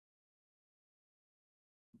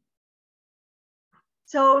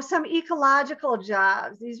 So some ecological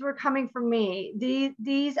jobs, these were coming from me.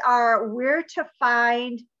 These are where to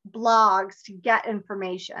find blogs to get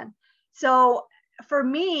information. So for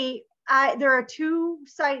me, there are 2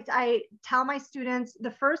 sites I tell my students.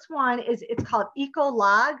 The first one it's called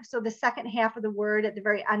Ecolog. So the second half of the word at the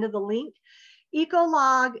very end of the link.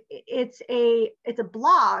 Ecolog, it's a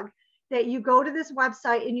blog that you go to this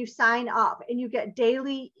website and you sign up and you get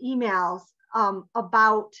daily emails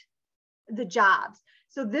about the jobs.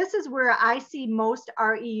 So this is where I see most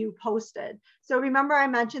REU posted. So remember I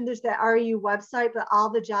mentioned there's that REU website, but all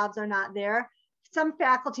the jobs are not there. Some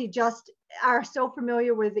faculty just are so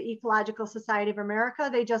familiar with the Ecological Society of America,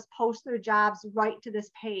 they just post their jobs right to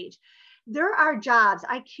this page. There are jobs,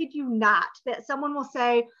 I kid you not, that someone will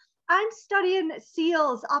say, I'm studying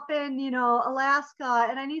seals up in, you know, Alaska,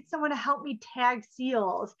 and I need someone to help me tag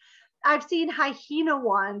seals. I've seen hyena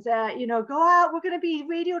ones that, you know, go out, we're going to be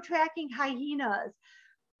radio tracking hyenas.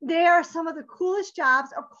 They are some of the coolest jobs.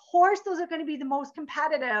 Of course, those are going to be the most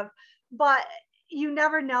competitive, but you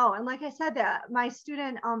never know. And like I said, that my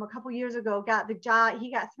student a couple years ago got the job.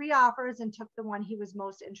 He got 3 offers and took the one he was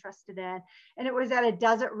most interested in. And it was at a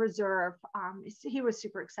desert reserve. He was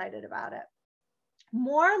super excited about it.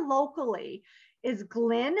 More locally is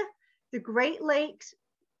Glynn. the Great Lakes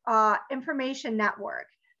Information Network.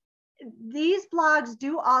 These blogs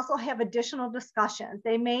do also have additional discussions.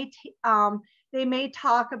 They may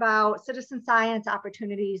talk about citizen science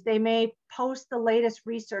opportunities. They may post the latest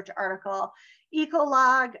research article.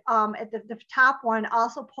 Ecolog at the top one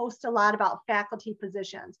also posts a lot about faculty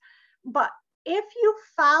positions. But if you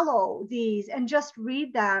follow these and just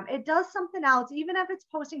read them, it does something else. Even if it's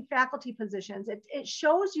posting faculty positions, it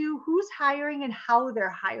shows you who's hiring and how they're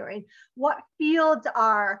hiring, what fields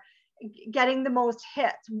are getting the most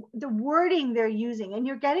hits, the wording they're using, and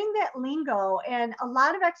you're getting that lingo and a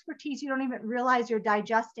lot of expertise you don't even realize you're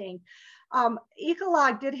digesting.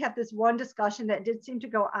 Ecolog did have this one discussion that did seem to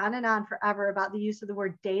go on and on forever about the use of the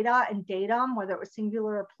word data and datum, whether it was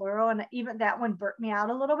singular or plural, and even that one burnt me out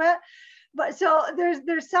a little bit. But so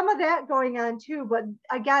there's some of that going on too. But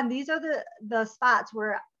again, these are the spots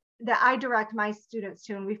that I direct my students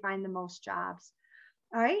to, and we find the most jobs.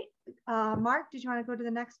 All right, Mark, did you want to go to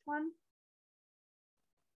the next one?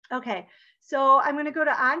 Okay, so I'm going to go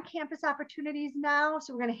to on-campus opportunities now.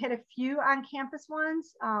 So we're going to hit a few on-campus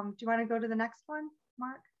ones. Do you want to go to the next one,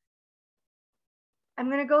 Mark? I'm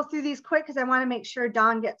going to go through these quick because I want to make sure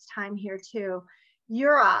Dawn gets time here too.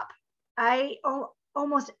 Europe,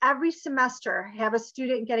 almost every semester have a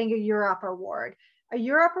student getting a Europe award. A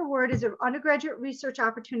Europe award is an undergraduate research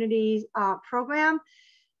opportunities program.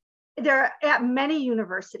 They're at many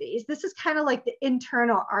universities. This is kind of like the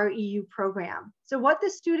internal REU program. So what the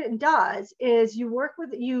student does is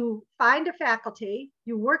you find a faculty,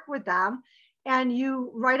 you work with them, and you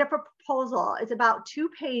write up a proposal. It's about 2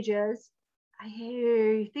 pages.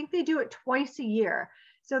 I think they do it twice a year.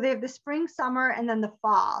 So they have the spring, summer, and then the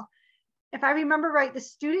fall. If I remember right, the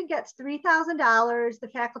student gets $3,000, the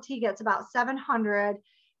faculty gets about $700.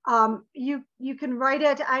 You can write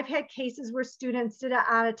it. I've had cases where students did it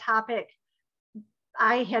on a topic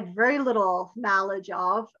I had very little knowledge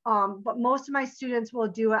of, but most of my students will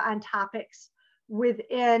do it on topics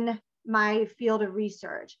within my field of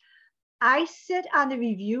research. I sit on the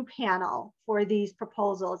review panel for these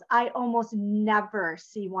proposals. I almost never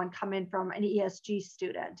see one come in from an ESG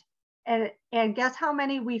student. And guess how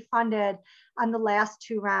many we funded on the last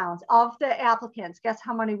 2 rounds? Of the applicants, guess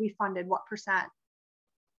how many we funded? What percent?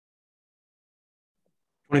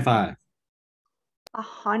 25.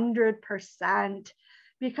 100%,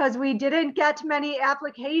 because we didn't get many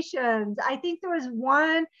applications. I think there was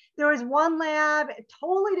one lab,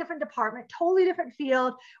 totally different department, totally different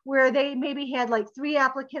field, where they maybe had like 3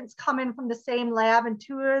 applicants come in from the same lab, and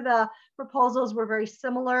 2 of the proposals were very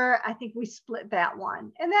similar. I think we split that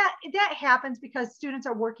one. And that happens because students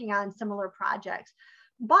are working on similar projects.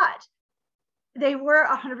 But they were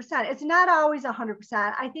 100%. It's not always 100%.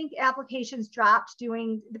 I think applications dropped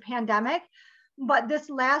during the pandemic, but this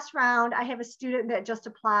last round, I have a student that just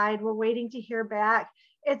applied. We're waiting to hear back.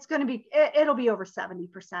 It'll be over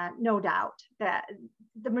 70%, no doubt, that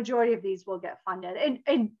the majority of these will get funded.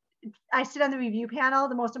 And I sit on the review panel.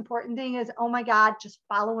 The most important thing is, oh my God, just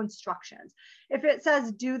follow instructions. If it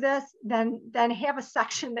says do this, then have a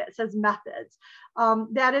section that says methods.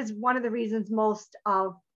 That is one of the reasons most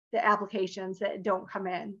of the applications that don't come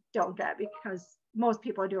in don't get, because most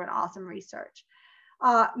people are doing awesome research.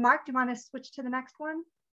 Mark, do you want to switch to the next one?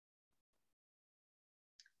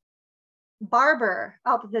 Barber,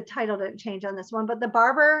 the title didn't change on this one, but the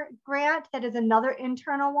Barber grant, that is another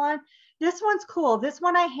internal one. This one's cool. This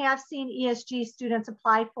one I have seen ESG students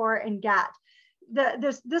apply for and get.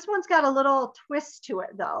 This one's got a little twist to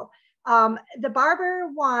it though. The Barber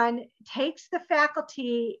one takes the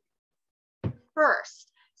faculty first.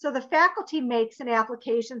 So the faculty makes an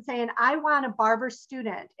application saying, I want a Barber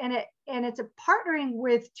student, and it's a partnering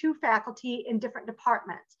with 2 faculty in different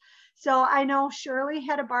departments. So I know Shirley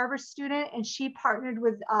had a Barber student, and she partnered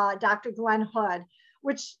with Dr. Glenn Hood,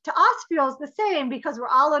 which to us feels the same because we're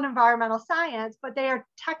all in environmental science, but they are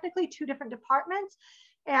technically 2 different departments.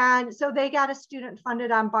 And so they got a student funded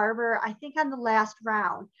on Barber, I think on the last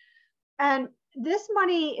round. And this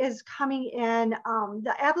money is coming in.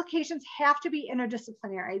 The applications have to be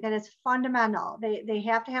interdisciplinary. That is fundamental. They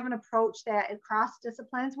have to have an approach that across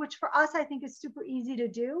disciplines, which for us, I think is super easy to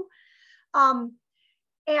do.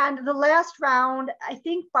 And the last round, I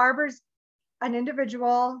think Barber's an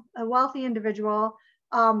individual, a wealthy individual.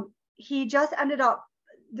 He just ended up,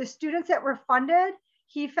 the students that were funded,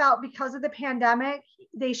 he felt because of the pandemic,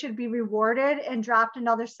 they should be rewarded, and dropped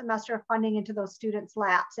another semester of funding into those students'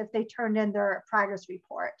 laps if they turned in their progress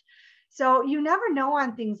report. So you never know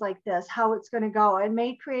on things like this, how it's going to go. It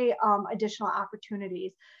may create additional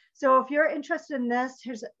opportunities. So if you're interested in this,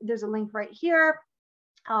 there's a link right here,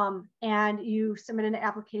 and you submit an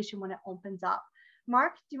application when it opens up.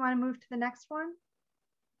 Mark, do you want to move to the next one?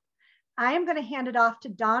 I am going to hand it off to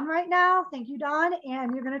Dawn right now. Thank you, Dawn.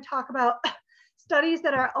 And you're going to talk about studies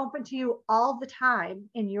that are open to you all the time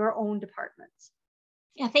in your own departments.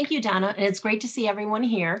 Yeah, thank you, Donna. And it's great to see everyone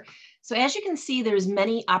here. So as you can see, there's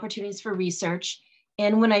many opportunities for research.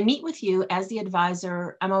 And when I meet with you as the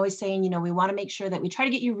advisor, I'm always saying, we want to make sure that we try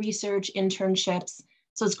to get you research internships.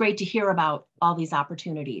 So it's great to hear about all these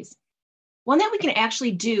opportunities. One that we can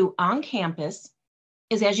actually do on campus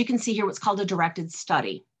is, as you can see here, what's called a directed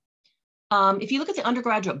study. If you look at the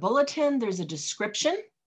undergraduate bulletin, there's a description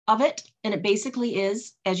of it. And it basically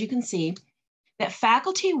is, as you can see, that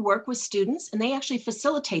faculty work with students and they actually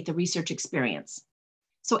facilitate the research experience.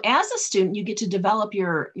 So as a student, you get to develop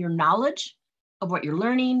your knowledge of what you're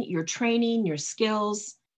learning, your training, your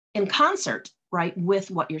skills in concert, right, with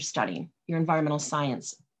what you're studying, your environmental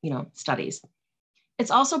science, studies.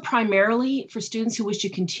 It's also primarily for students who wish to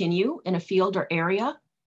continue in a field or area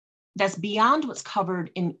that's beyond what's covered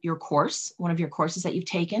in your course, one of your courses that you've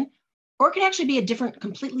taken, or it could actually be a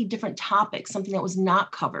completely different topic, something that was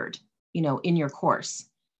not covered, in your course.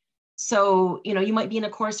 So, you might be in a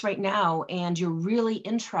course right now and you're really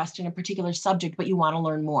interested in a particular subject, but you want to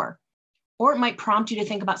learn more. Or it might prompt you to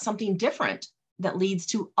think about something different that leads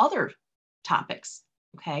to other topics,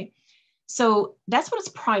 okay? So that's what it's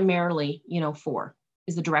primarily, for,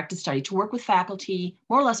 is the directed study, to work with faculty,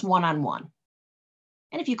 more or less one-on-one.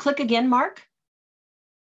 And if you click again, Mark.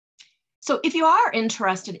 So if you are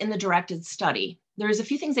interested in the directed study, there's a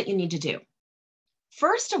few things that you need to do.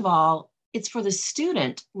 First of all, it's for the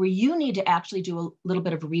student where you need to actually do a little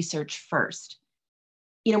bit of research first.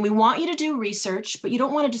 We want you to do research, but you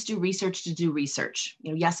don't want to just do research to do research.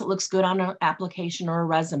 Yes, it looks good on an application or a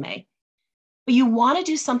resume, but you want to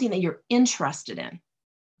do something that you're interested in.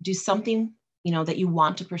 Do something, that you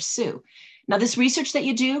want to pursue. Now, this research that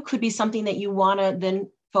you do could be something that you want to then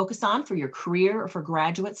focus on for your career or for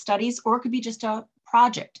graduate studies, or it could be just a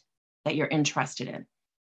project that you're interested in.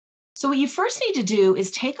 So what you first need to do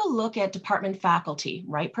is take a look at department faculty,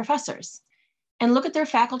 right, professors, and look at their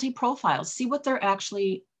faculty profiles, see what they're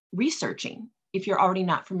actually researching if you're already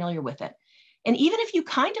not familiar with it. And even if you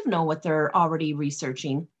kind of know what they're already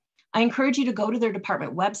researching, I encourage you to go to their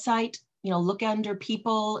department website, look under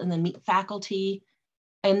people and then meet faculty.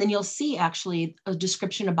 And then you'll see actually a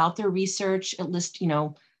description about their research. It lists,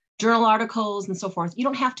 journal articles and so forth. You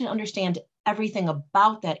don't have to understand everything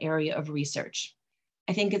about that area of research.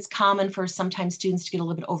 I think it's common for sometimes students to get a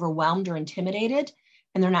little bit overwhelmed or intimidated,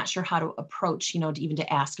 and they're not sure how to approach, to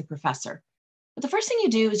ask a professor. But the first thing you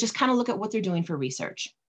do is just kind of look at what they're doing for research.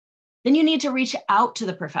 Then you need to reach out to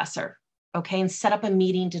the professor, okay, and set up a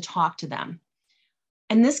meeting to talk to them.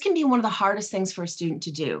 And this can be one of the hardest things for a student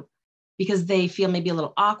to do because they feel maybe a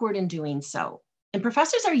little awkward in doing so. And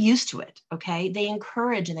professors are used to it, okay? They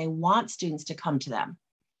encourage and they want students to come to them.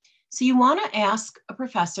 So you want to ask a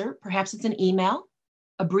professor, perhaps it's an email,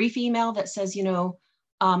 a brief email that says,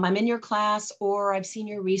 I'm in your class, or I've seen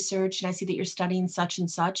your research and I see that you're studying such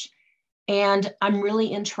and such. And I'm really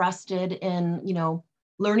interested in,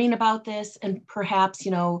 learning about this. And perhaps,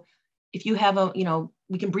 if you have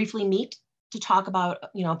we can briefly meet to talk about,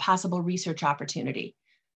 a possible research opportunity.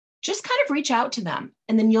 Just kind of reach out to them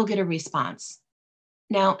and then you'll get a response.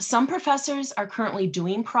 Now, some professors are currently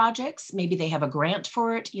doing projects. Maybe they have a grant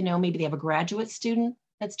for it. Maybe they have a graduate student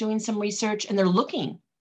that's doing some research and they're looking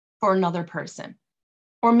for another person.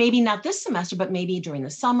 Or maybe not this semester, but maybe during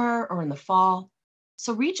the summer or in the fall.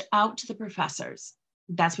 So reach out to the professors.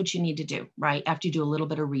 That's what you need to do, right? After you do a little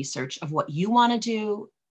bit of research of what you want to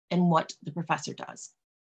do and what the professor does.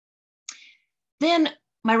 Then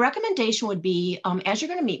my recommendation would be, as you're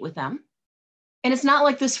going to meet with them, and it's not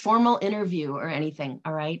like this formal interview or anything,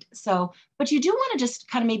 all right? So, but you do want to just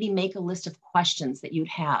kind of maybe make a list of questions that you'd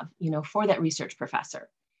have, for that research professor.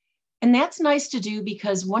 And that's nice to do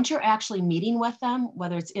because once you're actually meeting with them,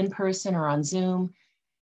 whether it's in person or on Zoom,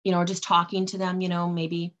 or just talking to them,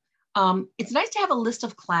 maybe, it's nice to have a list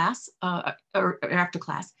of class or after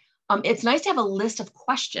class. It's nice to have a list of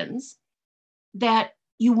questions that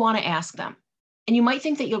you want to ask them. And you might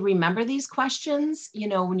think that you'll remember these questions,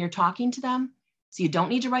 when you're talking to them. So you don't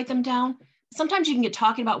need to write them down. Sometimes you can get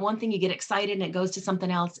talking about one thing, you get excited and it goes to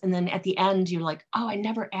something else. And then at the end, you're like, oh, I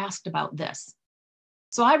never asked about this.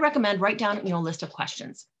 So I recommend write down, a list of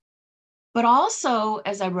questions. But also,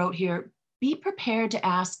 as I wrote here, be prepared to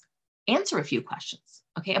answer a few questions,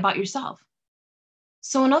 okay, about yourself.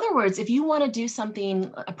 So in other words, if you want to do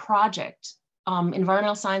something, a project,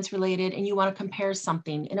 environmental science related, and you want to compare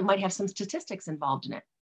something, and it might have some statistics involved in it,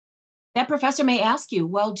 that professor may ask you,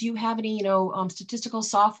 well, do you have any, statistical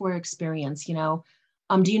software experience?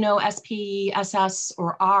 Do you know SPSS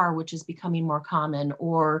or R, which is becoming more common?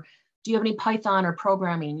 Or do you have any Python or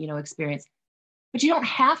programming, experience? But you don't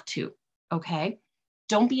have to, okay?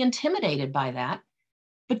 Don't be intimidated by that,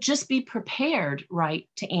 but just be prepared, right,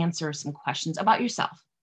 to answer some questions about yourself,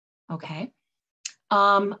 okay?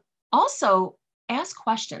 Also, ask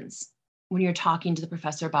questions when you're talking to the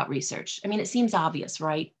professor about research. I mean, it seems obvious,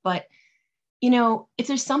 right? But, if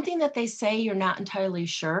there's something that they say you're not entirely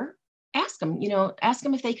sure, ask them, ask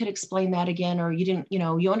them if they could explain that again, or you didn't,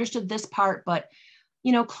 you understood this part, but,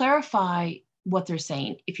 clarify what they're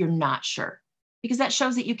saying if you're not sure, because that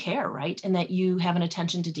shows that you care, right? And that you have an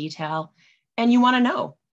attention to detail and you want to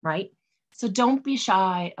know, right? So don't be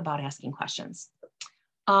shy about asking questions.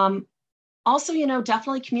 Also,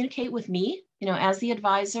 definitely communicate with me, as the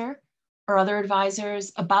advisor or other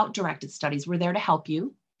advisors about directed studies. We're there to help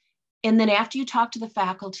you. And then after you talk to the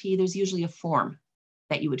faculty, there's usually a form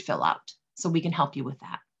that you would fill out. So we can help you with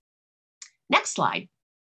that. Next slide.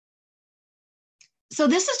 So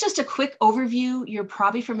this is just a quick overview. You're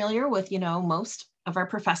probably familiar with, most of our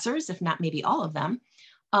professors, if not maybe all of them,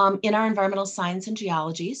 in our environmental science and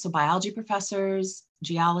geology. So biology professors,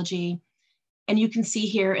 geology, and you can see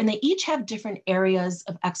here, and they each have different areas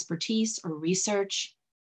of expertise or research.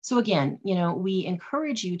 So again, we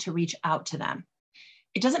encourage you to reach out to them.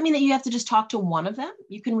 It doesn't mean that you have to just talk to one of them.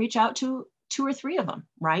 You can reach out to 2 or 3 of them,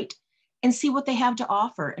 right? And see what they have to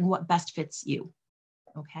offer and what best fits you,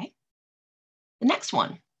 okay? The next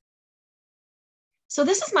one. So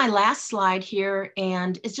this is my last slide here,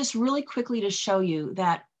 and it's just really quickly to show you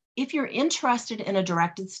that if you're interested in a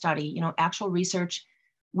directed study, actual research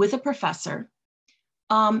with a professor,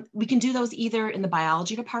 we can do those either in the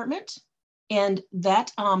biology department, and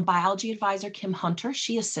that biology advisor, Kim Hunter,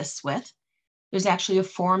 she assists with. There's actually a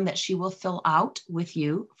form that she will fill out with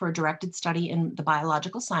you for a directed study in the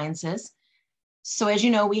biological sciences. So as you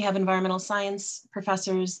know, we have environmental science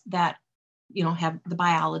professors that have the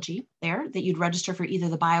biology there that you'd register for either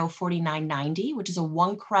the Bio 4990, which is a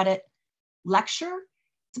 1-credit lecture.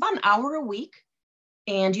 It's about an hour a week,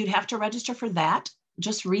 and you'd have to register for that.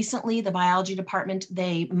 Just recently, the biology department,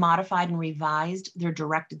 they modified and revised their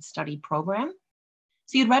directed study program.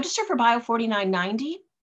 So you'd register for Bio 4990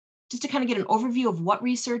 just to kind of get an overview of what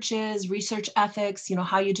research is, research ethics,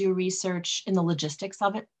 how you do research and the logistics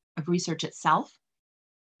of it, of research itself.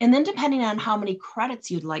 And then depending on how many credits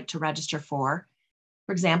you'd like to register for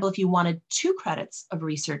example, if you wanted 2 credits of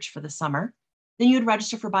research for the summer, then you'd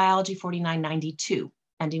register for Biology 4992,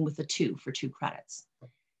 ending with a 2 for 2 credits.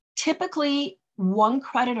 Typically, 1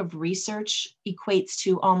 credit of research equates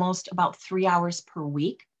to almost about 3 hours per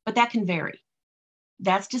week, but that can vary.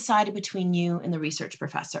 That's decided between you and the research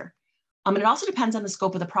professor. And it also depends on the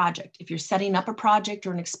scope of the project. If you're setting up a project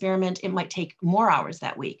or an experiment, it might take more hours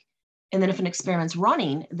that week. And then if an experiment's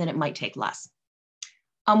running, then it might take less.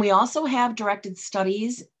 We also have directed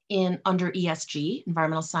studies under ESG,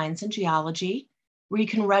 Environmental Science and Geology, where you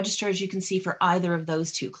can register, as you can see, for either of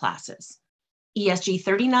those 2 classes. ESG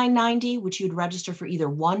 3990, which you'd register for either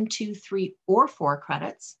 1, 2, 3, or 4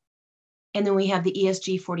 credits. And then we have the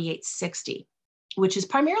ESG 4860, which is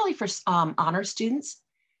primarily for honors students.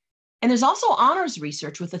 And there's also honors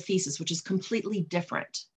research with a thesis, which is completely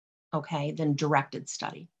different, okay, than directed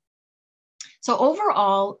study. So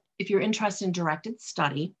overall, if you're interested in directed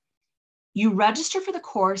study, you register for the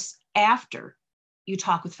course after you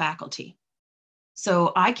talk with faculty.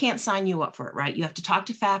 So I can't sign you up for it, right? You have to talk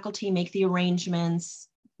to faculty, make the arrangements,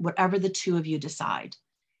 whatever the 2 of you decide.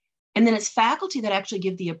 And then it's faculty that actually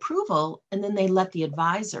give the approval, and then they let the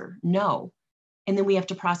advisor know. And then we have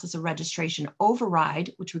to process a registration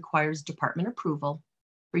override, which requires department approval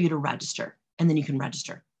for you to register, and then you can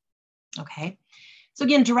register, okay? So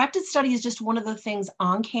again, directed study is just one of the things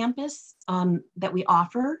on campus that we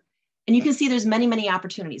offer. And you can see there's many, many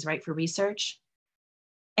opportunities, right, for research.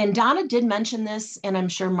 And Donna did mention this, and I'm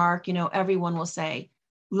sure Mark, everyone will say,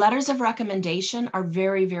 letters of recommendation are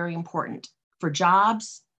very, very important for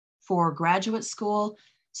jobs, for graduate school.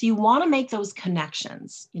 So you want to make those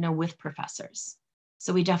connections, with professors.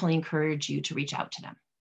 So we definitely encourage you to reach out to them.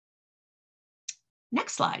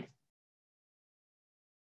 Next slide.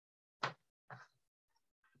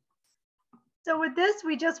 So with this,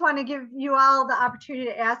 we just want to give you all the opportunity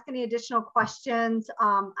to ask any additional questions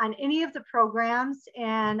on any of the programs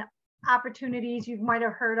and opportunities you might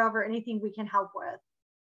have heard of or anything we can help with.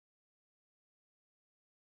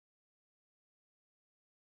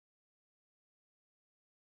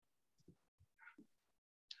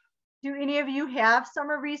 Do any of you have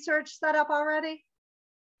summer research set up already?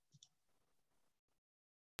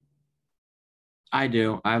 I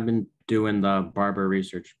do. I've been doing the barber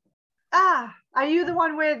research. Ah, Are you the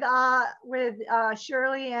one with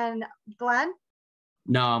Shirley and Glenn?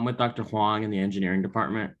 No, I'm with Dr. Huang in the engineering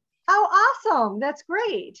department. Oh, awesome. That's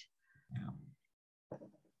great.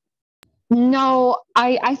 No,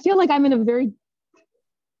 I feel like I'm in a very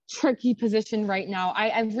tricky position right now.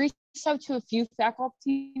 I've reached out to a few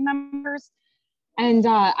faculty members, and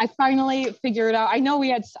I finally figured out. I know we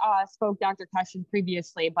had spoke Dr. Keshen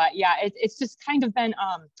previously, but yeah, it's just kind of been.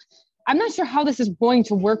 I'm not sure how this is going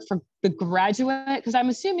to work for the graduate, because I'm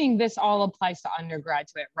assuming this all applies to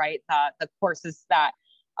undergraduate, right? The courses that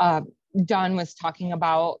Don was talking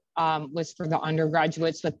about was for the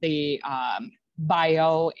undergraduates with the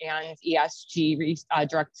bio and ESG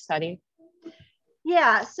direct study.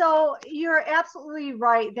 Yeah, so you're absolutely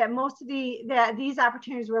right that most of these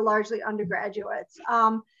opportunities were largely undergraduates.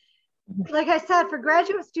 Like I said, for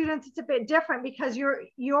graduate students, it's a bit different because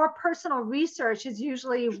your personal research is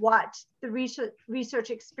usually what the research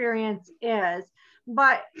experience is.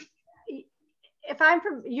 But if I'm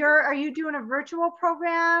from are you doing a virtual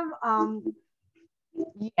program?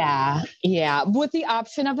 Yeah, with the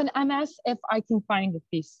option of an MS, if I can find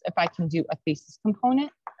if I can do a thesis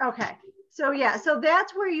component. Okay, so yeah, so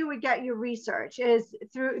that's where you would get your research, is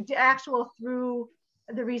through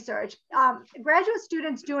the research. Graduate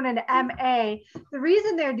students doing an MA, the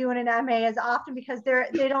reason they're doing an MA is often because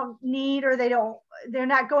they don't need, or they're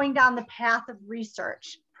not going down the path of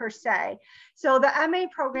research per se. So the MA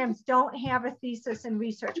programs don't have a thesis and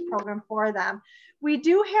research program for them. We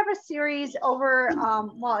do have a series over,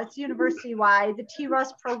 well, it's university-wide, the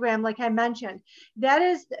TRUS program, like I mentioned, that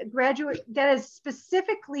is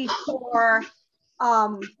specifically for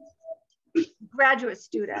graduate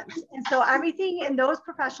students. And so everything in those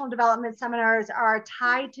professional development seminars are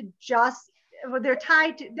tied to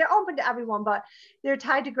they're open to everyone, but they're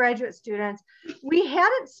tied to graduate students. We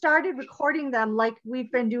hadn't started recording them like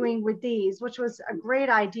we've been doing with these, which was a great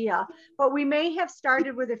idea, but we may have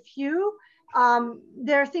started with a few.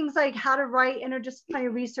 There are things like how to write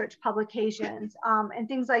interdisciplinary research publications and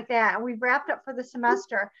things like that. And we've wrapped up for the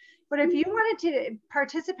semester. But if you wanted to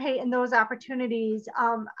participate in those opportunities,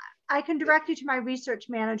 I can direct you to my research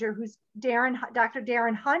manager, who's Dr.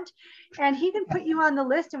 Darren Hunt, and he can put you on the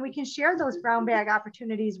list and we can share those brown bag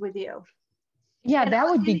opportunities with you. Yeah, that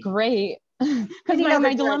would be great. Because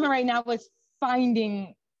my dilemma right now is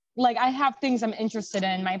finding, like, I have things I'm interested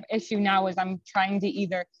in. My issue now is I'm trying to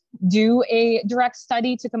either do a direct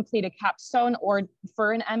study to complete a capstone or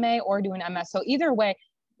for an MA or do an MS. So either way,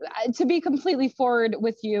 to be completely forward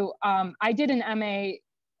with you, I did an MA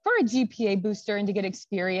for a GPA booster and to get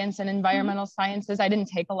experience in environmental sciences. I didn't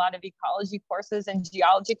take a lot of ecology courses and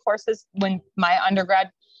geology courses when my undergrad.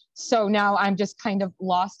 So now I'm just kind of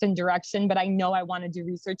lost in direction, but I know I want to do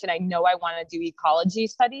research and I know I want to do ecology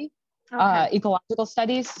study, ecological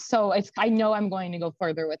studies. So I know I'm going to go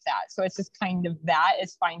further with that. So it's just kind of that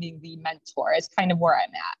is finding the mentor is kind of where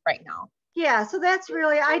I'm at right now. Yeah, so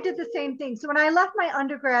I did the same thing. So when I left my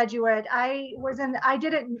undergraduate, I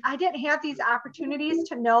didn't have these opportunities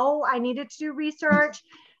to know I needed to do research.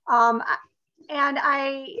 And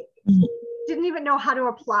I didn't even know how to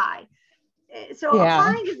apply. So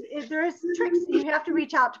applying there's tricks. You have to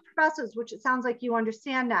reach out to professors, which it sounds like you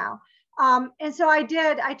understand now. And so I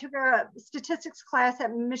took a statistics class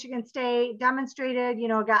at Michigan State, demonstrated,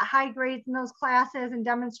 got high grades in those classes and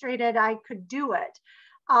demonstrated I could do it.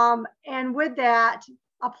 And with that,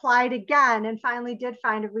 applied again and finally did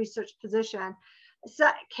find a research position. So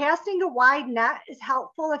casting a wide net is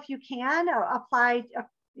helpful if you can apply,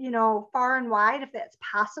 far and wide if that's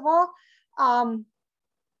possible. And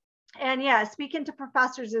yeah, speaking to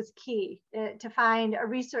professors is key to find a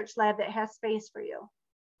research lab that has space for you.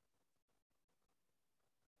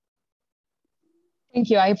 Thank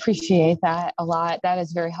you. I appreciate that a lot. That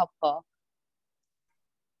is very helpful.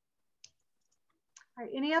 All right,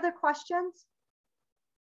 any other questions?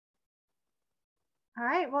 All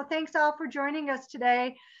right, well, thanks all for joining us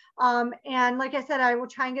today. And like I said, I will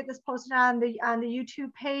try and get this posted on the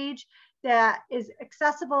YouTube page that is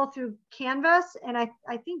accessible through Canvas. And I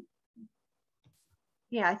think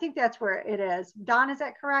that's where it is. Dawn, is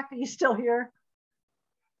that correct? Are you still here?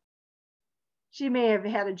 She may have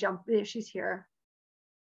had a jump if she's here.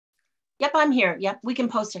 Yep, I'm here. Yep, we can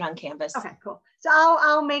post it on Canvas. Okay, cool. So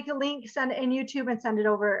I'll make a link, send it in YouTube and send it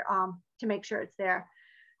over to make sure it's there.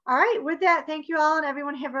 All right, with that, thank you all and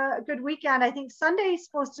everyone have a good weekend. I think Sunday is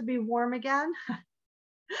supposed to be warm again.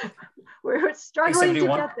 We're struggling to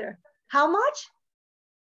get there. How much?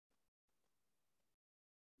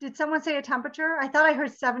 Did someone say a temperature? I thought I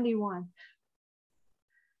heard 71.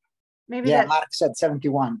 Maybe Mark said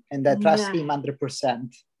 71 and I trust him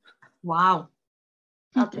 100%. Wow.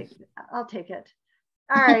 I'll take it.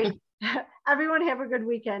 All right. Everyone have a good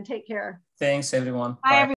weekend. Take care. Thanks, everyone. Bye, everyone.